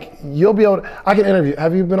it's like you'll be able to, I can interview.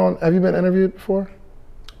 Have you been interviewed before?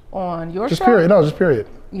 On your Just show? period. No, just period.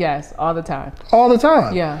 Yes, all the time. All the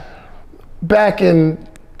time. Yeah. Back in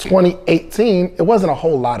 2018, it wasn't a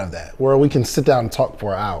whole lot of that, where we can sit down and talk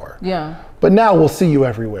for an hour. Yeah. But now we'll see you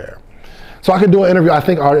everywhere. So I could do an interview. I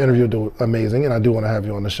think our interview will do amazing, and I do want to have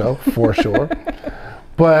you on the show for sure.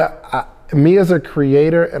 But me as a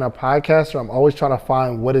creator and a podcaster, I'm always trying to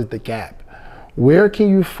find what is the gap. Where can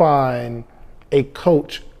you find a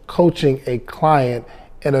coach coaching a client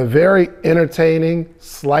in a very entertaining,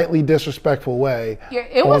 slightly disrespectful way? Yeah,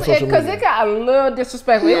 it was because it got a little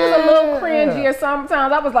disrespectful. Yeah. It was a little cringy, and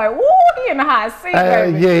sometimes I was like, "Woo, he in the hot seat,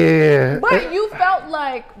 baby." Yeah. But you felt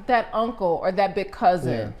like that uncle or that big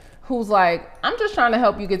cousin who's like, "I'm just trying to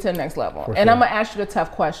help you get to the next level, and I'm gonna ask you the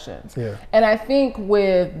tough questions." Yeah. And I think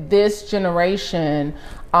with this generation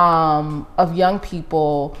of young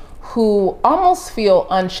people who almost feel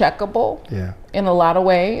uncheckable in a lot of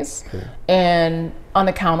ways and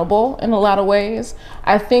unaccountable in a lot of ways,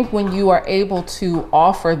 I think when you are able to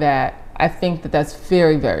offer that, I think that that's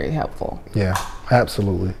very, very helpful. Yeah,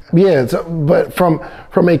 absolutely. Yeah, but from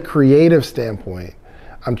a creative standpoint,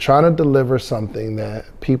 I'm trying to deliver something that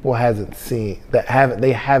people haven't seen.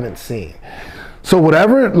 So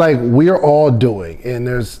whatever like we're all doing, and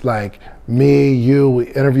there's like me, you, we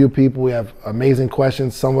interview people, we have amazing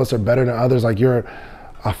questions. Some of us are better than others. Like you're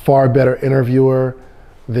a far better interviewer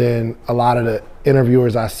than a lot of the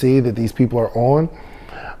interviewers I see that these people are on.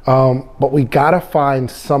 But we gotta find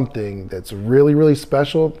something that's really, really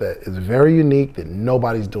special, that is very unique, that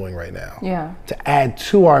nobody's doing right now. Yeah. To add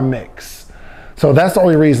to our mix. So that's the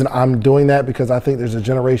only reason I'm doing that, because I think there's a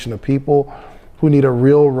generation of people who need a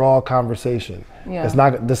real raw conversation. Yeah. It's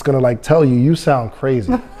not just gonna like tell you sound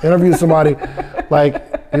crazy. Interview somebody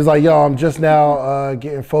like, he's like, yo, I'm just now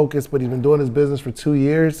getting focused, but he's been doing his business for 2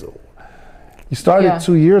 years. You started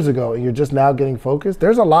 2 years ago and you're just now getting focused.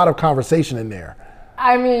 There's a lot of conversation in there.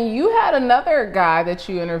 I mean, you had another guy that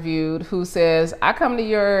you interviewed who says, I come to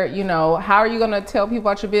your, how are you going to tell people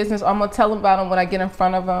about your business? I'm going to tell them about them when I get in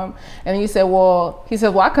front of them. And you said, he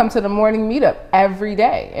said, I come to the morning meetup every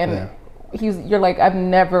day. And you're like, I've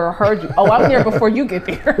never heard you. Oh, I'm there before you get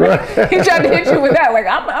there. Right. He tried to hit you with that. Like,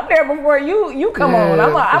 I'm there before you come on.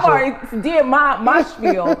 I've already did my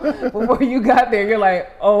spiel before you got there. You're like,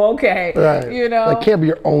 oh, okay. Right. That can't be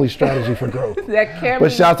your only strategy for growth. That can't be.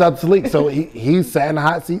 But shouts out to Sleek. So he sat in the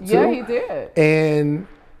hot seat too. Yeah, he did. And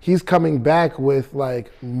he's coming back with like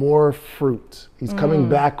more fruit. He's coming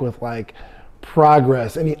back with like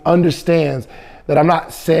progress. And he understands that I'm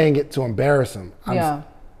not saying it to embarrass him.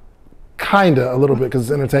 Kinda a little bit because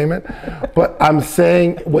it's entertainment, but I'm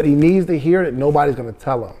saying what he needs to hear that nobody's gonna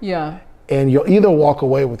tell him. Yeah. And you'll either walk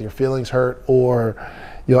away with your feelings hurt or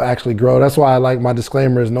you'll actually grow. That's why I like my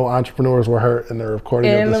disclaimer is no entrepreneurs were hurt in the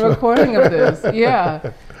recording of this. Recording of this,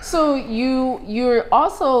 yeah. So you're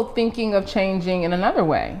also thinking of changing in another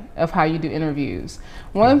way of how you do interviews.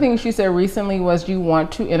 One of the things you said recently was you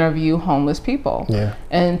want to interview homeless people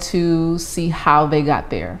and to see how they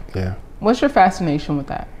got there. Yeah. What's your fascination with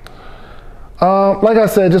that? Like I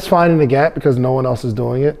said, just finding the gap because no one else is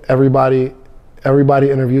doing it. Everybody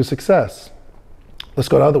interviews success. Let's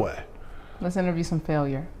go the other way. Let's interview some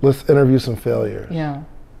failure. Let's interview some failure. Yeah.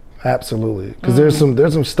 Absolutely. Because there's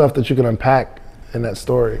some stuff that you can unpack in that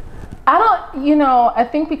story. I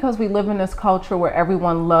think because we live in this culture where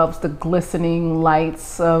everyone loves the glistening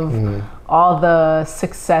lights of all the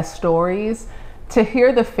success stories, to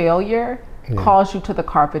hear the failure calls you to the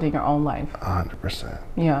carpet in your own life. 100%.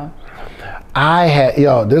 Yeah.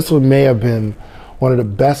 This may have been one of the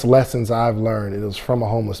best lessons I've learned. It was from a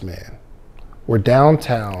homeless man. We're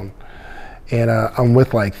downtown and I'm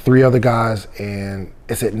with like 3 other guys and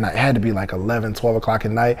it's at night. It had to be like 11, 12 o'clock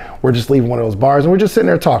at night. We're just leaving one of those bars and we're just sitting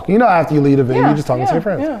there talking. After you leave the venue, you're just talking to your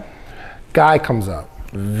friends. Yeah. Guy comes up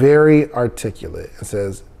very articulate and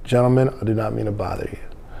says, "Gentlemen, I do not mean to bother you,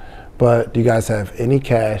 but do you guys have any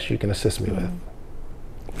cash you can assist me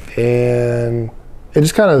with?" And it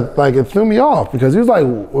just kind of like, it threw me off because he was like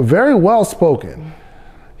very well spoken.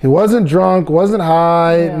 He wasn't drunk, wasn't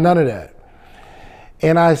high, none of that.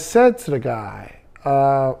 And I said to the guy,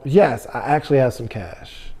 yes, I actually have some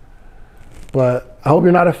cash, but I hope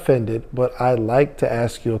you're not offended, but I'd like to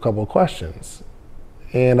ask you a couple of questions.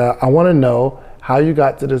 And I want to know how you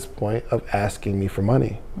got to this point of asking me for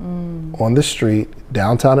money on the street,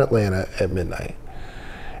 downtown Atlanta at midnight.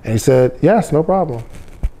 And he said, yes, no problem.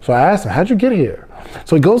 So I asked him, how'd you get here?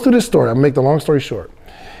 So he goes through this story. I'm gonna make the long story short.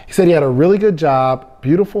 He said he had a really good job,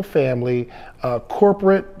 beautiful family,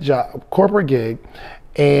 corporate job, corporate gig,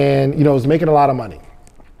 and was making a lot of money.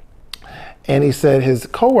 And he said his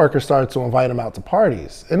coworker started to invite him out to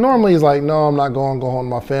parties. And normally he's like, no, I'm not going, go home to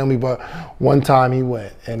my family. But one time he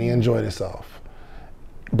went and he enjoyed himself.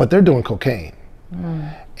 But they're doing cocaine.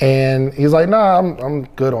 And he's like, nah, I'm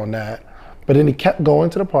good on that. But then he kept going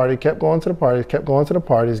to the party, kept going to the parties, kept going to the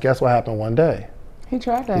parties. Guess what happened one day? He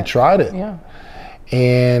tried that. He tried it. Yeah.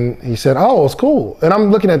 And he said, oh, it's cool. And I'm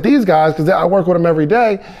looking at these guys because I work with them every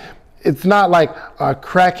day. It's not like a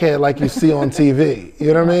crackhead like you see on TV.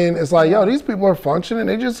 You know what I mean? It's like, yo, these people are functioning.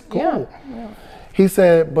 They're just cool. Yeah. He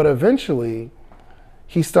said, but eventually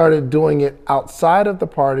he started doing it outside of the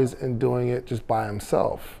parties and doing it just by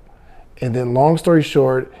himself. And then long story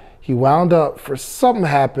short, he wound up, for something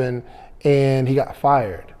happened and he got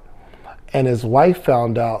fired. And his wife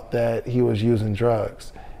found out that he was using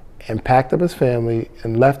drugs and packed up his family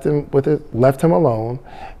and left him alone,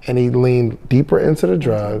 and he leaned deeper into the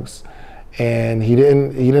drugs, and he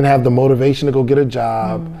didn't have the motivation to go get a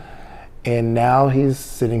job, and now he's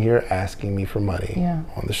sitting here asking me for money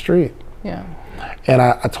on the street. Yeah. And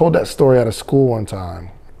I told that story at a school one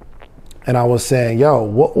time, and I was saying, yo,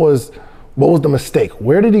 what was the mistake?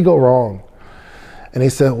 Where did he go wrong? And they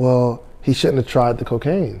said, well, he shouldn't have tried the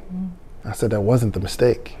cocaine. I said, that wasn't the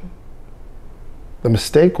mistake. The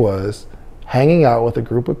mistake was hanging out with a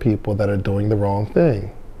group of people that are doing the wrong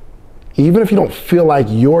thing. Even if you don't feel like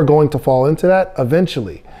you're going to fall into that,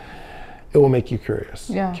 eventually it will make you curious.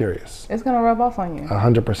 Yeah. Curious. It's gonna rub off on you.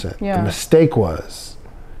 100%. Yeah. The mistake was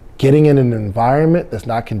getting in an environment that's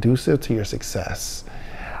not conducive to your success.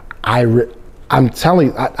 I'm telling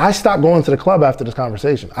you, I stopped going to the club after this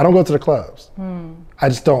conversation. I don't go to the clubs. I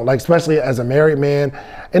just don't, like, especially as a married man.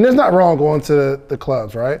 And there's not wrong going to the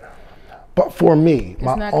clubs, right? But for me,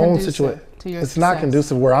 my own situation, it's not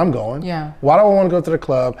conducive where I'm going. Yeah. Why do I want to go to the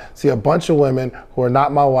club, see a bunch of women who are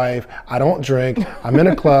not my wife? I don't drink. I'm in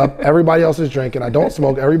a club. Everybody else is drinking. I don't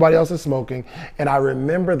smoke. Everybody else is smoking. And I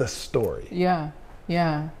remember the story. Yeah.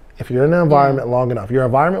 Yeah. If you're in an environment long enough, your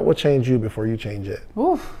environment will change you before you change it.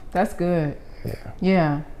 Oof, that's good. Yeah.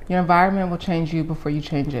 Yeah. Your environment will change you before you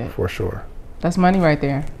change it. For sure. That's money right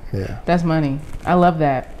there. Yeah. That's money. I love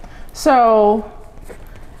that. So,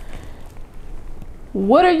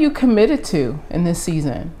 what are you committed to in this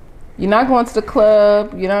season? You're not going to the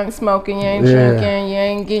club, you ain't smoking, you ain't drinking, you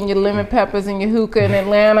ain't getting your lemon peppers and your hookah in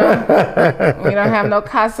Atlanta. You don't have no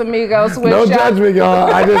Casamigos with No judgment, y'all.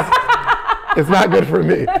 It's not good for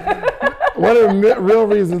me. One of the real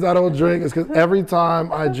reasons I don't drink is because every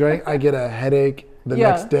time I drink, I get a headache the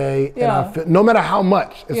next day. And I feel, no matter how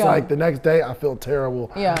much, it's like the next day I feel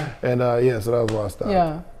terrible. Yeah. And so that was why I stopped.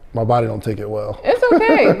 Yeah. My body don't take it well. It's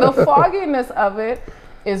okay. The fogginess of it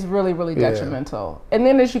is really, really detrimental. And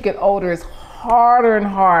then as you get older, it's harder and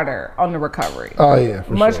harder on the recovery. Oh yeah,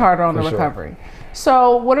 for Much harder on the recovery.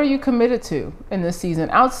 So what are you committed to in this season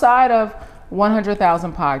outside of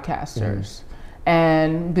 100,000 podcasters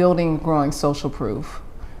and building and growing social proof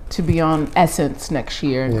to be on Essence next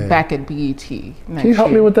year and back at BET next year? Can you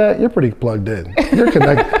help me with that? You're pretty plugged in. You're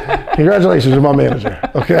connected. Congratulations, you're my manager.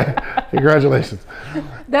 Okay, congratulations.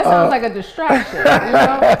 That sounds like a distraction.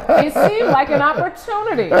 It seems like an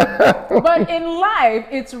opportunity, but in life,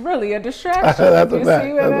 it's really a distraction. That's a fact.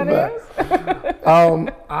 See what that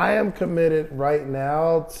is? I am committed right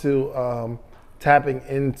now to tapping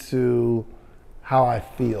into how I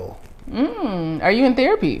feel. Are you in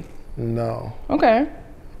therapy? No. Okay.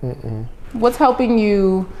 What's helping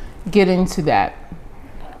you get into that?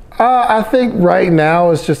 I think right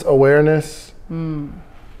now it's just awareness. One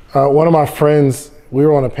of my friends, we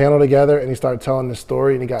were on a panel together and he started telling the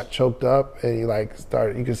story and he got choked up and he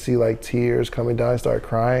you could see like tears coming down, he started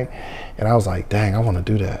crying. And I was like, dang, I want to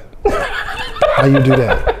do that. How you do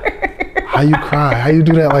that? How you cry? How you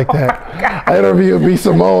do that like that? I interviewed B.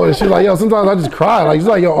 Simone and she's like, yo, sometimes I just cry. She's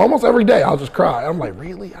like, yo, almost every day I'll just cry. I'm like,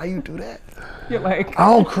 really? How you do that? You're like, I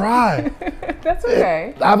don't cry. that's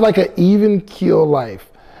okay. I have like an even keel life.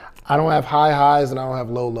 I don't have high highs and I don't have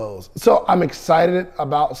low lows. So I'm excited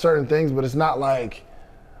about certain things, but it's not like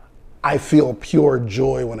I feel pure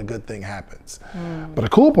joy when a good thing happens. But the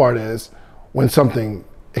cool part is when something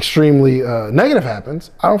extremely negative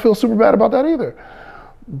happens, I don't feel super bad about that either.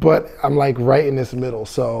 But I'm like right in this middle.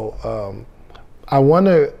 So I want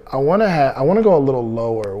to go a little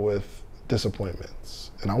lower with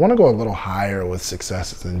disappointments, and I want to go a little higher with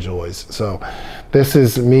successes and joys. So this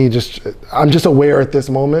is me I'm just aware at this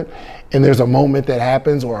moment, and there's a moment that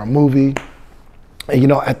happens or a movie. And you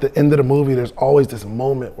know, at the end of the movie, there's always this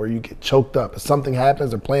moment where you get choked up. If something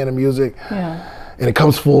happens, they're playing the music, and it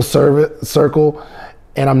comes full circle,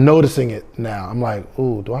 and I'm noticing it now. I'm like,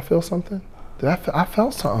 ooh, do I feel something? I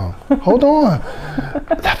felt something. Hold on.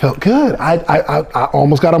 That felt good. I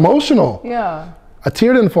almost got emotional. Yeah. A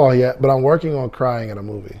tear didn't fall yet, but I'm working on crying at a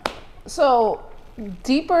movie. So,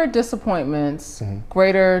 deeper disappointments,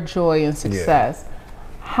 greater joy and success.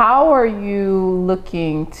 How are you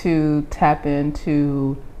looking to tap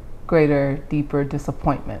into greater, deeper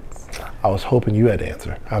disappointments? I was hoping you had the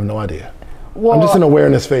answer. I have no idea. Well, I'm just in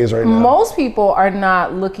awareness phase right now. Most people are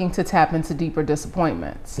not looking to tap into deeper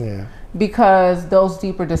disappointments. Yeah. Because those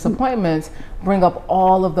deeper disappointments bring up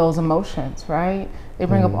all of those emotions, right? They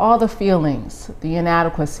bring up all the feelings, the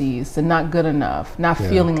inadequacies, the not good enough, not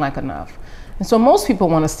feeling like enough. And so most people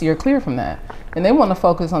want to steer clear from that, and they want to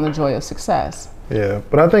focus on the joy of success. Yeah,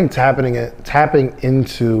 but I think tapping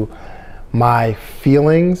into my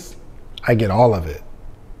feelings, I get all of it.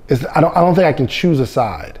 I don't think I can choose a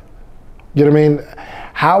side. You know what I mean?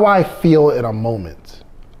 How I feel in a moment,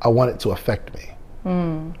 I want it to affect me.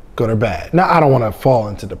 Good or bad. Now, I don't want to fall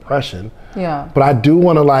into depression. Yeah. But I do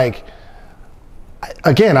want to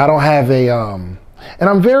again, I don't have a, and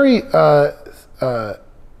I'm very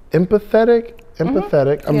empathetic. I'm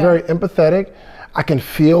very empathetic. I can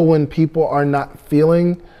feel when people are not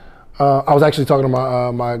feeling. I was actually talking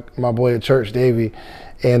to my boy at church, Davey,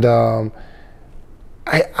 and I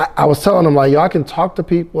was telling him like, yo, I can talk to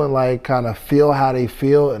people and like kind of feel how they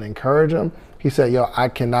feel and encourage them. He said, yo, I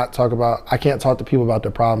can't talk to people about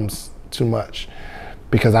their problems too much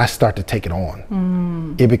because I start to take it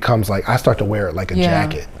on. It becomes like, I start to wear it like a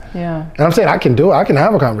jacket. Yeah. And I'm saying I can do it. I can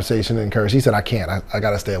have a conversation and encourage. He said, I can't. I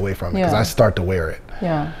got to stay away from it because I start to wear it.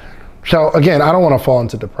 Yeah. So again, I don't want to fall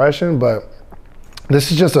into depression, but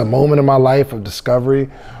this is just a moment in my life of discovery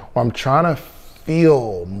where I'm trying to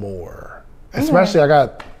feel more. Especially I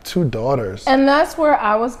got 2 daughters. And that's where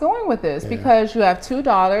I was going with this because you have 2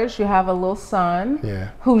 daughters, you have a little son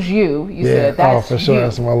who's you said that's for sure,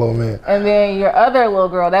 that's my little man. And then your other little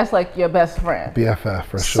girl, that's like your best friend. BFF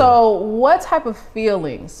for sure. So what type of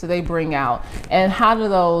feelings do they bring out and how do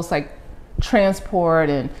those like transport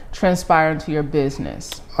and transpire into your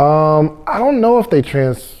business? I don't know if they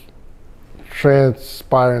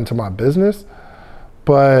transpire into my business,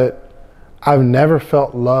 but I've never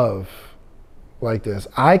felt love like this.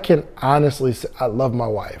 I can honestly say I love my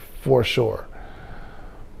wife for sure,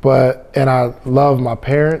 and I love my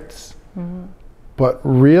parents, but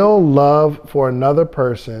real love for another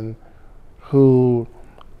person who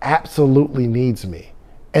absolutely needs me,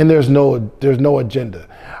 and there's no agenda.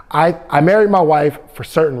 I married my wife for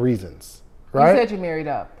certain reasons, right? You said you married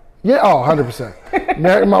up. Yeah, 100%.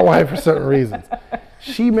 Married my wife for certain reasons.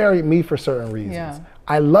 She married me for certain reasons. Yeah.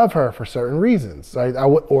 I love her for certain reasons, right?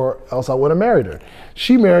 Or else I would have married her.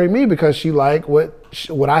 She married me because she liked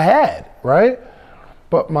what I had, right?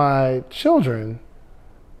 But my children,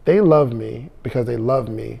 they love me because they love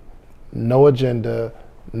me. No agenda,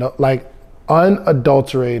 no like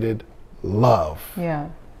unadulterated love. Yeah.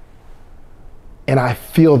 And I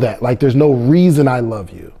feel that like there's no reason I love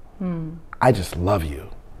you. I just love you.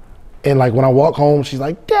 And like when I walk home, she's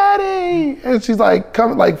like, "Daddy," and she's like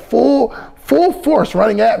coming like full force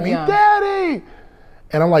running at me, "Daddy."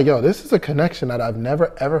 And I'm like, yo, this is a connection that I've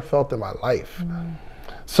never ever felt in my life.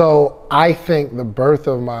 So I think the birth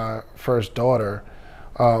of my first daughter,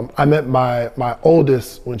 I met my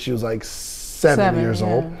oldest when she was like 7 years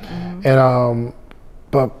old. And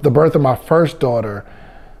but the birth of my first daughter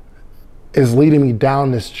is leading me down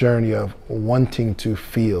this journey of wanting to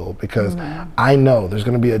feel, because I know there's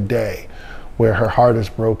gonna be a day where her heart is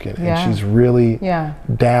broken and she's really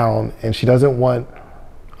down, and she doesn't want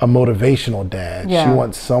a motivational dad. She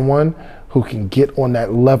wants someone who can get on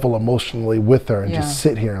that level emotionally with her and just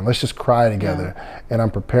sit here and let's just cry together. And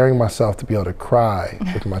I'm preparing myself to be able to cry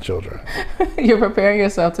with my children. You're preparing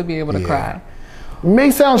yourself to be able to cry. It may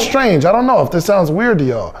sound strange. I don't know if this sounds weird to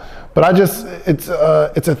y'all, But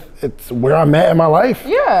it's where I'm at in my life.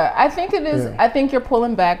 Yeah, I think it is. Yeah. I think you're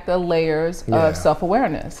pulling back the layers of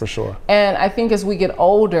self-awareness. For sure. And I think as we get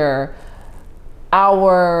older,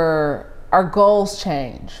 our goals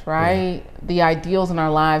change, right? Yeah. The ideals in our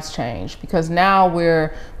lives change, because now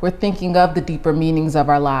we're thinking of the deeper meanings of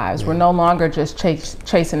our lives. Yeah. We're no longer just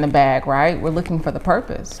chasing the bag, right? We're looking for the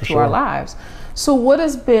purpose to our lives. So what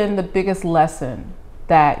has been the biggest lesson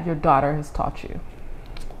that your daughter has taught you?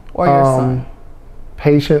 Or your son?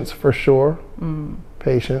 Patience, for sure.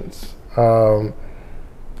 Patience. They're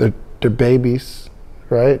babies,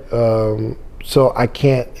 right? So I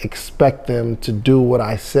can't expect them to do what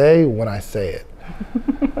I say when I say it.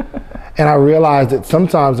 And I realize that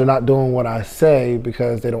sometimes they're not doing what I say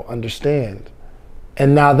because they don't understand.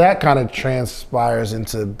 And now that kind of transpires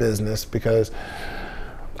into business, because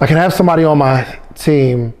I can have somebody on my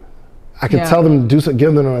team, I can tell them to do something,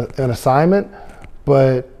 give them an assignment,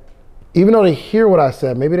 but even though they hear what I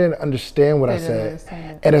said, maybe they didn't understand what I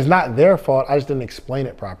said. And it's not their fault, I just didn't explain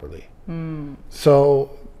it properly.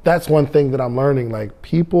 So that's one thing that I'm learning, like,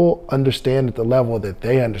 people understand at the level that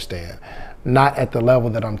they understand, not at the level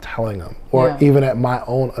that I'm telling them, or even at my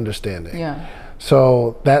own understanding.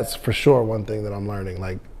 So that's for sure one thing that I'm learning,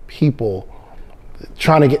 like, people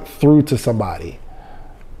trying to get through to somebody,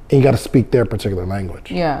 and you got to speak their particular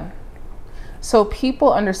language. So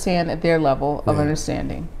people understand at their level of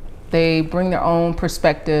understanding. They bring their own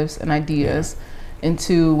perspectives and ideas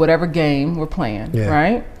into whatever game we're playing,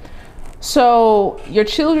 right? So your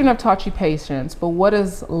children have taught you patience, but what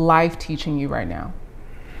is life teaching you right now?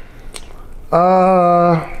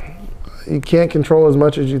 You can't control as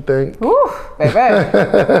much as you think. Ooh, baby.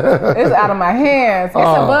 It's out of my hands. It's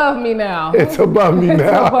above me now. It's above me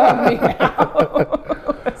now. It's above me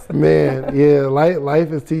now. Man, yeah,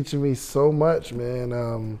 life is teaching me so much,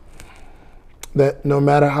 man. That no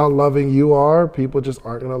matter how loving you are, people just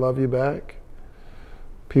aren't gonna love you back.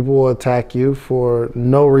 People will attack you for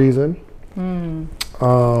no reason.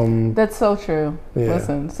 That's so true.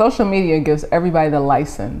 Listen, social media gives everybody the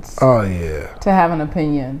license to have an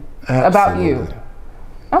opinion about you.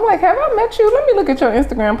 I'm like, have I met you? Let me look at your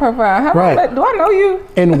Instagram profile. Do I know you?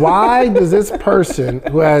 And why does this person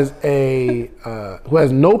who has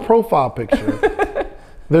no profile picture,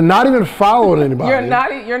 they're not even following anybody.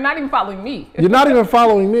 You're not even following me. You're not even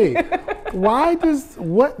following me. Why does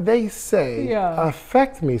what they say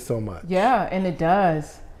affect me so much? Yeah, and it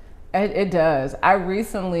does. It does. I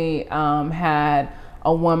recently had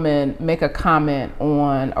a woman make a comment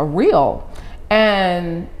on a reel,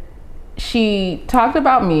 and she talked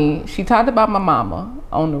about me. She talked about my mama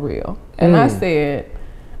on the reel, and I said,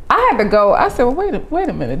 I had to go. I said, well, wait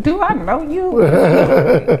a minute. Do I know you?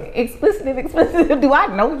 Explicit. Do I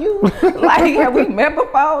know you? Like, have we met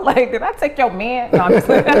before? Like, did I take your man? No, I'm just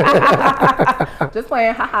playing. Just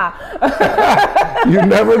playing. Ha. You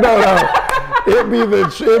never know, though. It'd be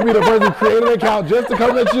the person who created an account just to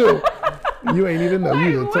come at you. You ain't even know.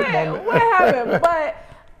 You took my man. What happened? But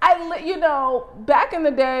back in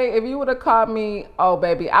the day, if you would have called me, oh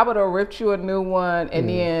baby, I would have ripped you a new one and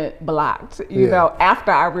then blocked. You know,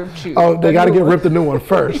 after I ripped you. Oh, they got to get ripped a new one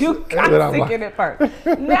first. You got to get it first.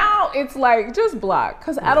 Now it's like, just block,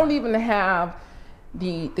 because I don't even have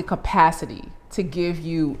the capacity to give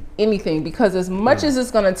you anything, because as much as it's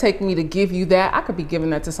going to take me to give you that, I could be giving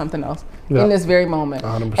that to something else in this very moment.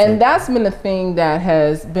 100%. And that's been the thing that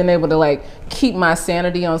has been able to, like, keep my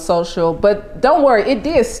sanity on social. But don't worry, it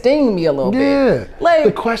did sting me a little bit. Like,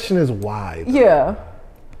 the question is why? Though?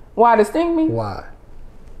 Why did it sting me? Why?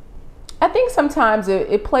 I think sometimes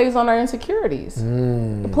it plays on our insecurities.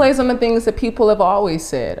 It plays on the things that people have always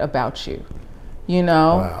said about you.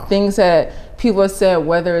 Things that people have said,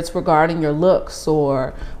 whether it's regarding your looks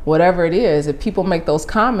or whatever it is. If people make those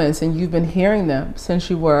comments and you've been hearing them since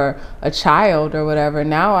you were a child or whatever,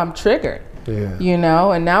 now I'm triggered. And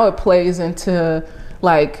now it plays into,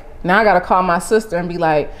 like, now I got to call my sister and be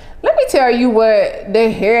like, let me tell you what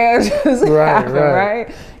the hell just happened,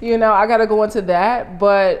 right? I got to go into that,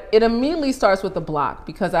 but it immediately starts with the block,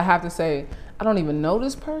 because I have to say, I don't even know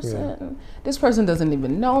this person. This person doesn't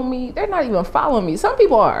even know me. They're not even following me. Some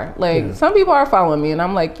people are. Some people are following me, and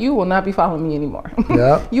I'm like, you will not be following me anymore.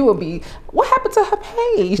 You will be, what happened to her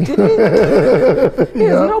page?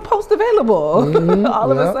 There's no post available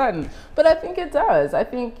all of a sudden. But I think it does. I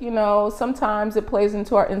think, sometimes it plays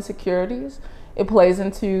into our insecurities. It plays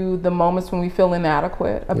into the moments when we feel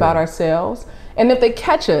inadequate about ourselves. And if they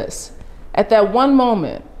catch us at that one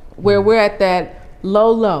moment where we're at that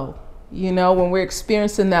low, when we're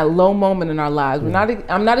experiencing that low moment in our lives,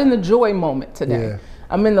 I'm not in the joy moment today.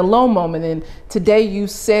 I'm in the low moment, and today you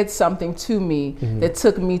said something to me that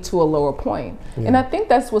took me to a lower point. And I think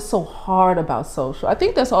that's what's so hard about social. I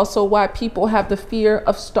think that's also why people have the fear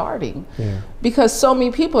of starting, because so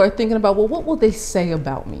many people are thinking about, well, what will they say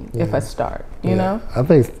about me if I start, you know? I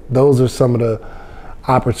think those are some of the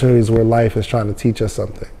opportunities where life is trying to teach us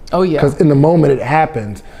something. Oh yeah. Because in the moment it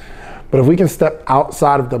happens, but if we can step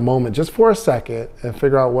outside of the moment just for a second and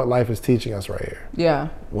figure out what life is teaching us right here. Yeah.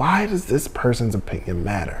 Why does this person's opinion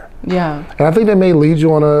matter? Yeah. And I think that may lead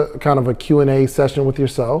you on a kind of a Q&A session with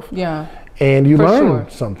yourself. Yeah. And you For learn sure.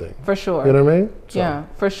 something. For sure. You know what I mean? So. Yeah,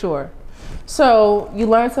 for sure. So you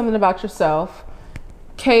learn something about yourself.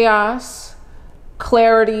 Chaos,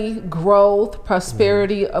 clarity, growth,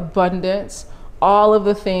 prosperity, abundance, all of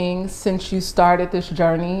the things since you started this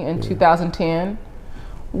journey in 2010.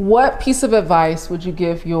 What piece of advice would you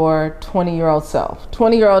give your 20-year-old self?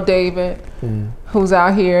 20-year-old David, who's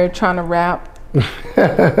out here trying to rap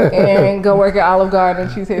and go work at Olive Garden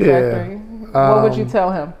and Cheesecake Factory. What would you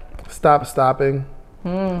tell him? Stop stopping.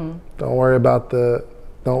 Don't worry about the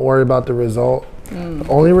result. The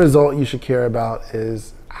only result you should care about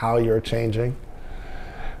is how you're changing.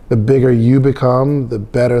 The bigger you become, the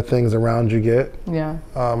better things around you get. Yeah.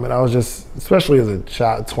 And I was just, especially as a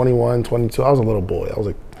child, 21, 22, I was a little boy.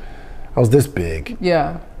 I was this big.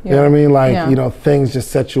 Yeah. You know what I mean? Like, you know, things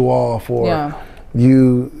just set you off, or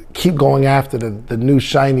you keep going after the new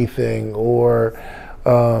shiny thing, or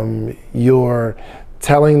you're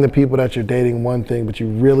telling the people that you're dating one thing, but you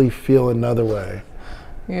really feel another way.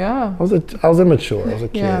 Yeah. I was immature. I was a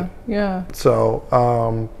kid. Yeah. Yeah.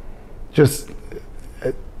 So just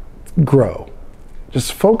grow.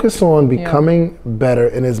 Just focus on becoming better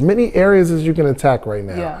in as many areas as you can attack right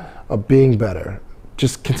now of being better.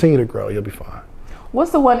 Just continue to grow. You'll be fine.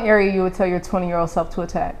 What's the one area you would tell your 20-year-old self to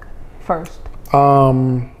attack first?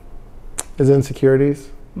 Is insecurities.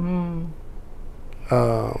 You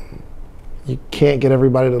can't get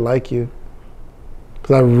everybody to like you.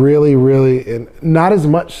 Because I really, and not as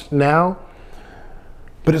much now,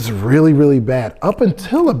 but it's really bad. Up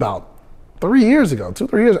until about 3 years ago,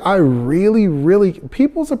 2-3 years, I really,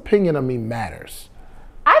 people's opinion of me matters.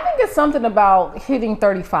 I think it's something about hitting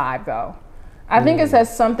 35 though. I think it's that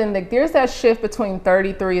something that there's that shift between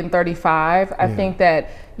 33 and 35. I think that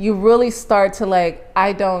you really start to like,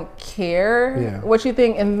 I don't care what you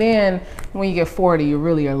think. And then when you get 40, you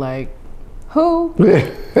really are like, who? Right.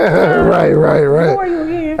 Who are you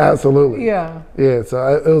again? Absolutely. Yeah. Yeah,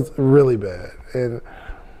 so it was really bad. And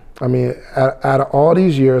I mean, out of all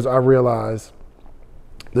these years, I realized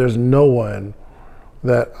there's no one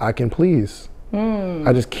that I can please.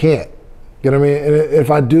 I just can't. You know what I mean? And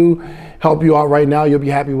if I do help you out right now, you'll be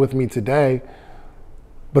happy with me today.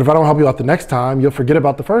 But if I don't help you out the next time, you'll forget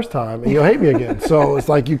about the first time and you'll hate me again. So it's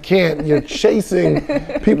like you're chasing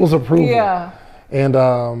people's approval. Yeah. And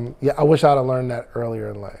I wish I'd have learned that earlier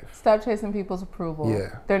in life. Stop chasing people's approval.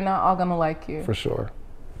 Yeah. They're not all gonna like you. For sure.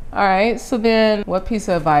 All right, so then what piece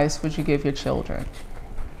of advice would you give your children?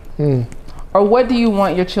 Or what do you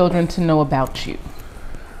want your children to know about you?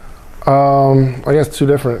 I guess two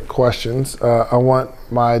different questions. I want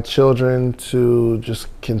my children to just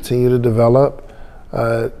continue to develop,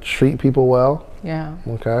 treat people well. Yeah.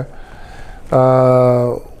 Okay.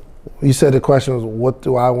 You said the question was, what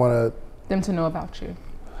do I want them to know about you?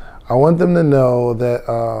 I want them to know that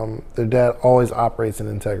their dad always operates in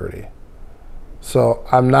integrity. So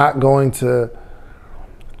I'm not going to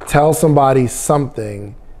tell somebody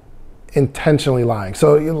something intentionally lying.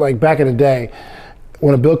 So like back in the day,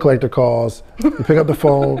 when a bill collector calls, you pick up the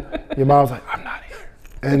phone, your mom's like, I'm not here.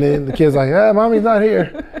 And then the kid's like, yeah, mommy's not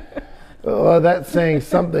here. That's saying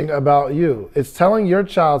something about you. It's telling your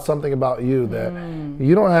child something about you that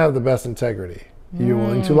you don't have the best integrity. You're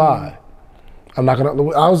willing to lie. I'm not gonna,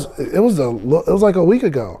 it was like a week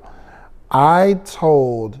ago. I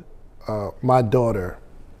told my daughter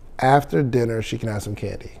after dinner she can have some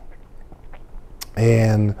candy.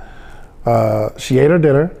 And she ate her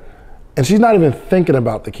dinner. And she's not even thinking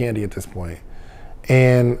about the candy at this point.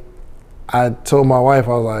 And I told my wife, I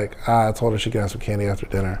was like, I told her she could have some candy after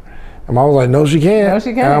dinner. And Mom was like, no, she can't. No,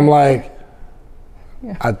 she can't. And I'm like,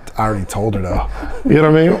 I already told her though. You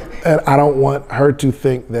know what I mean? And I don't want her to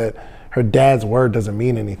think that her dad's word doesn't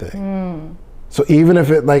mean anything. So even if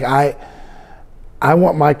it, like, I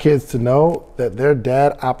want my kids to know that their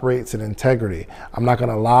dad operates in integrity. I'm not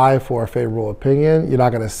gonna lie for a favorable opinion. You're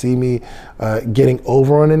not gonna see me getting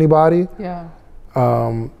over on anybody. Yeah.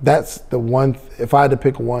 That's the one, if I had to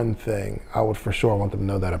pick one thing, I would for sure want them to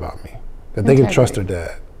know that about me. That they can trust their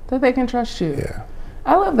dad. That they can trust you. Yeah.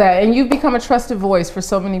 I love that. And you've become a trusted voice for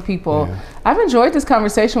so many people. Yeah. I've enjoyed this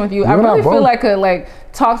conversation with you. I and really feel both. like I could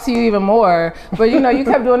talk to you even more. But you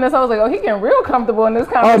kept doing this. I was like, oh, he getting real comfortable in this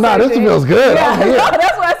conversation. Oh, no, this feels good. Yeah, I'm here.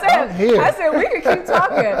 that's what I said. I'm here. I said, we could keep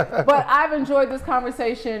talking. But I've enjoyed this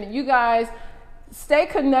conversation. You guys, stay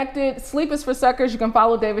connected. Sleep is for Suckers. You can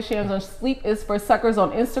follow David Shands on Sleep is for Suckers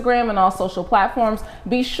on Instagram and all social platforms.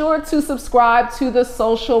 Be sure to subscribe to the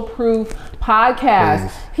Social Proof podcast.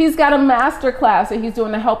 Please. He's got a master class that he's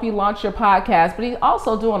doing to help you launch your podcast, but he's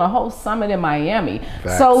also doing a whole summit in Miami.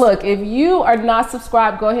 Facts. So look, if you are not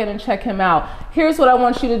subscribed, go ahead and check him out. Here's what I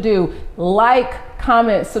want you to do. Like,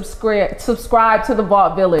 comment, subscribe to the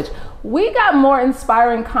Vault Village. We got more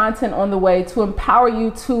inspiring content on the way to empower you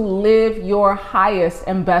to live your highest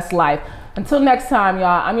and best life. Until next time,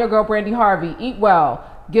 y'all, I'm your girl, Brandi Harvey. Eat well,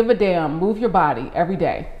 give a damn, move your body every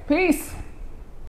day. Peace.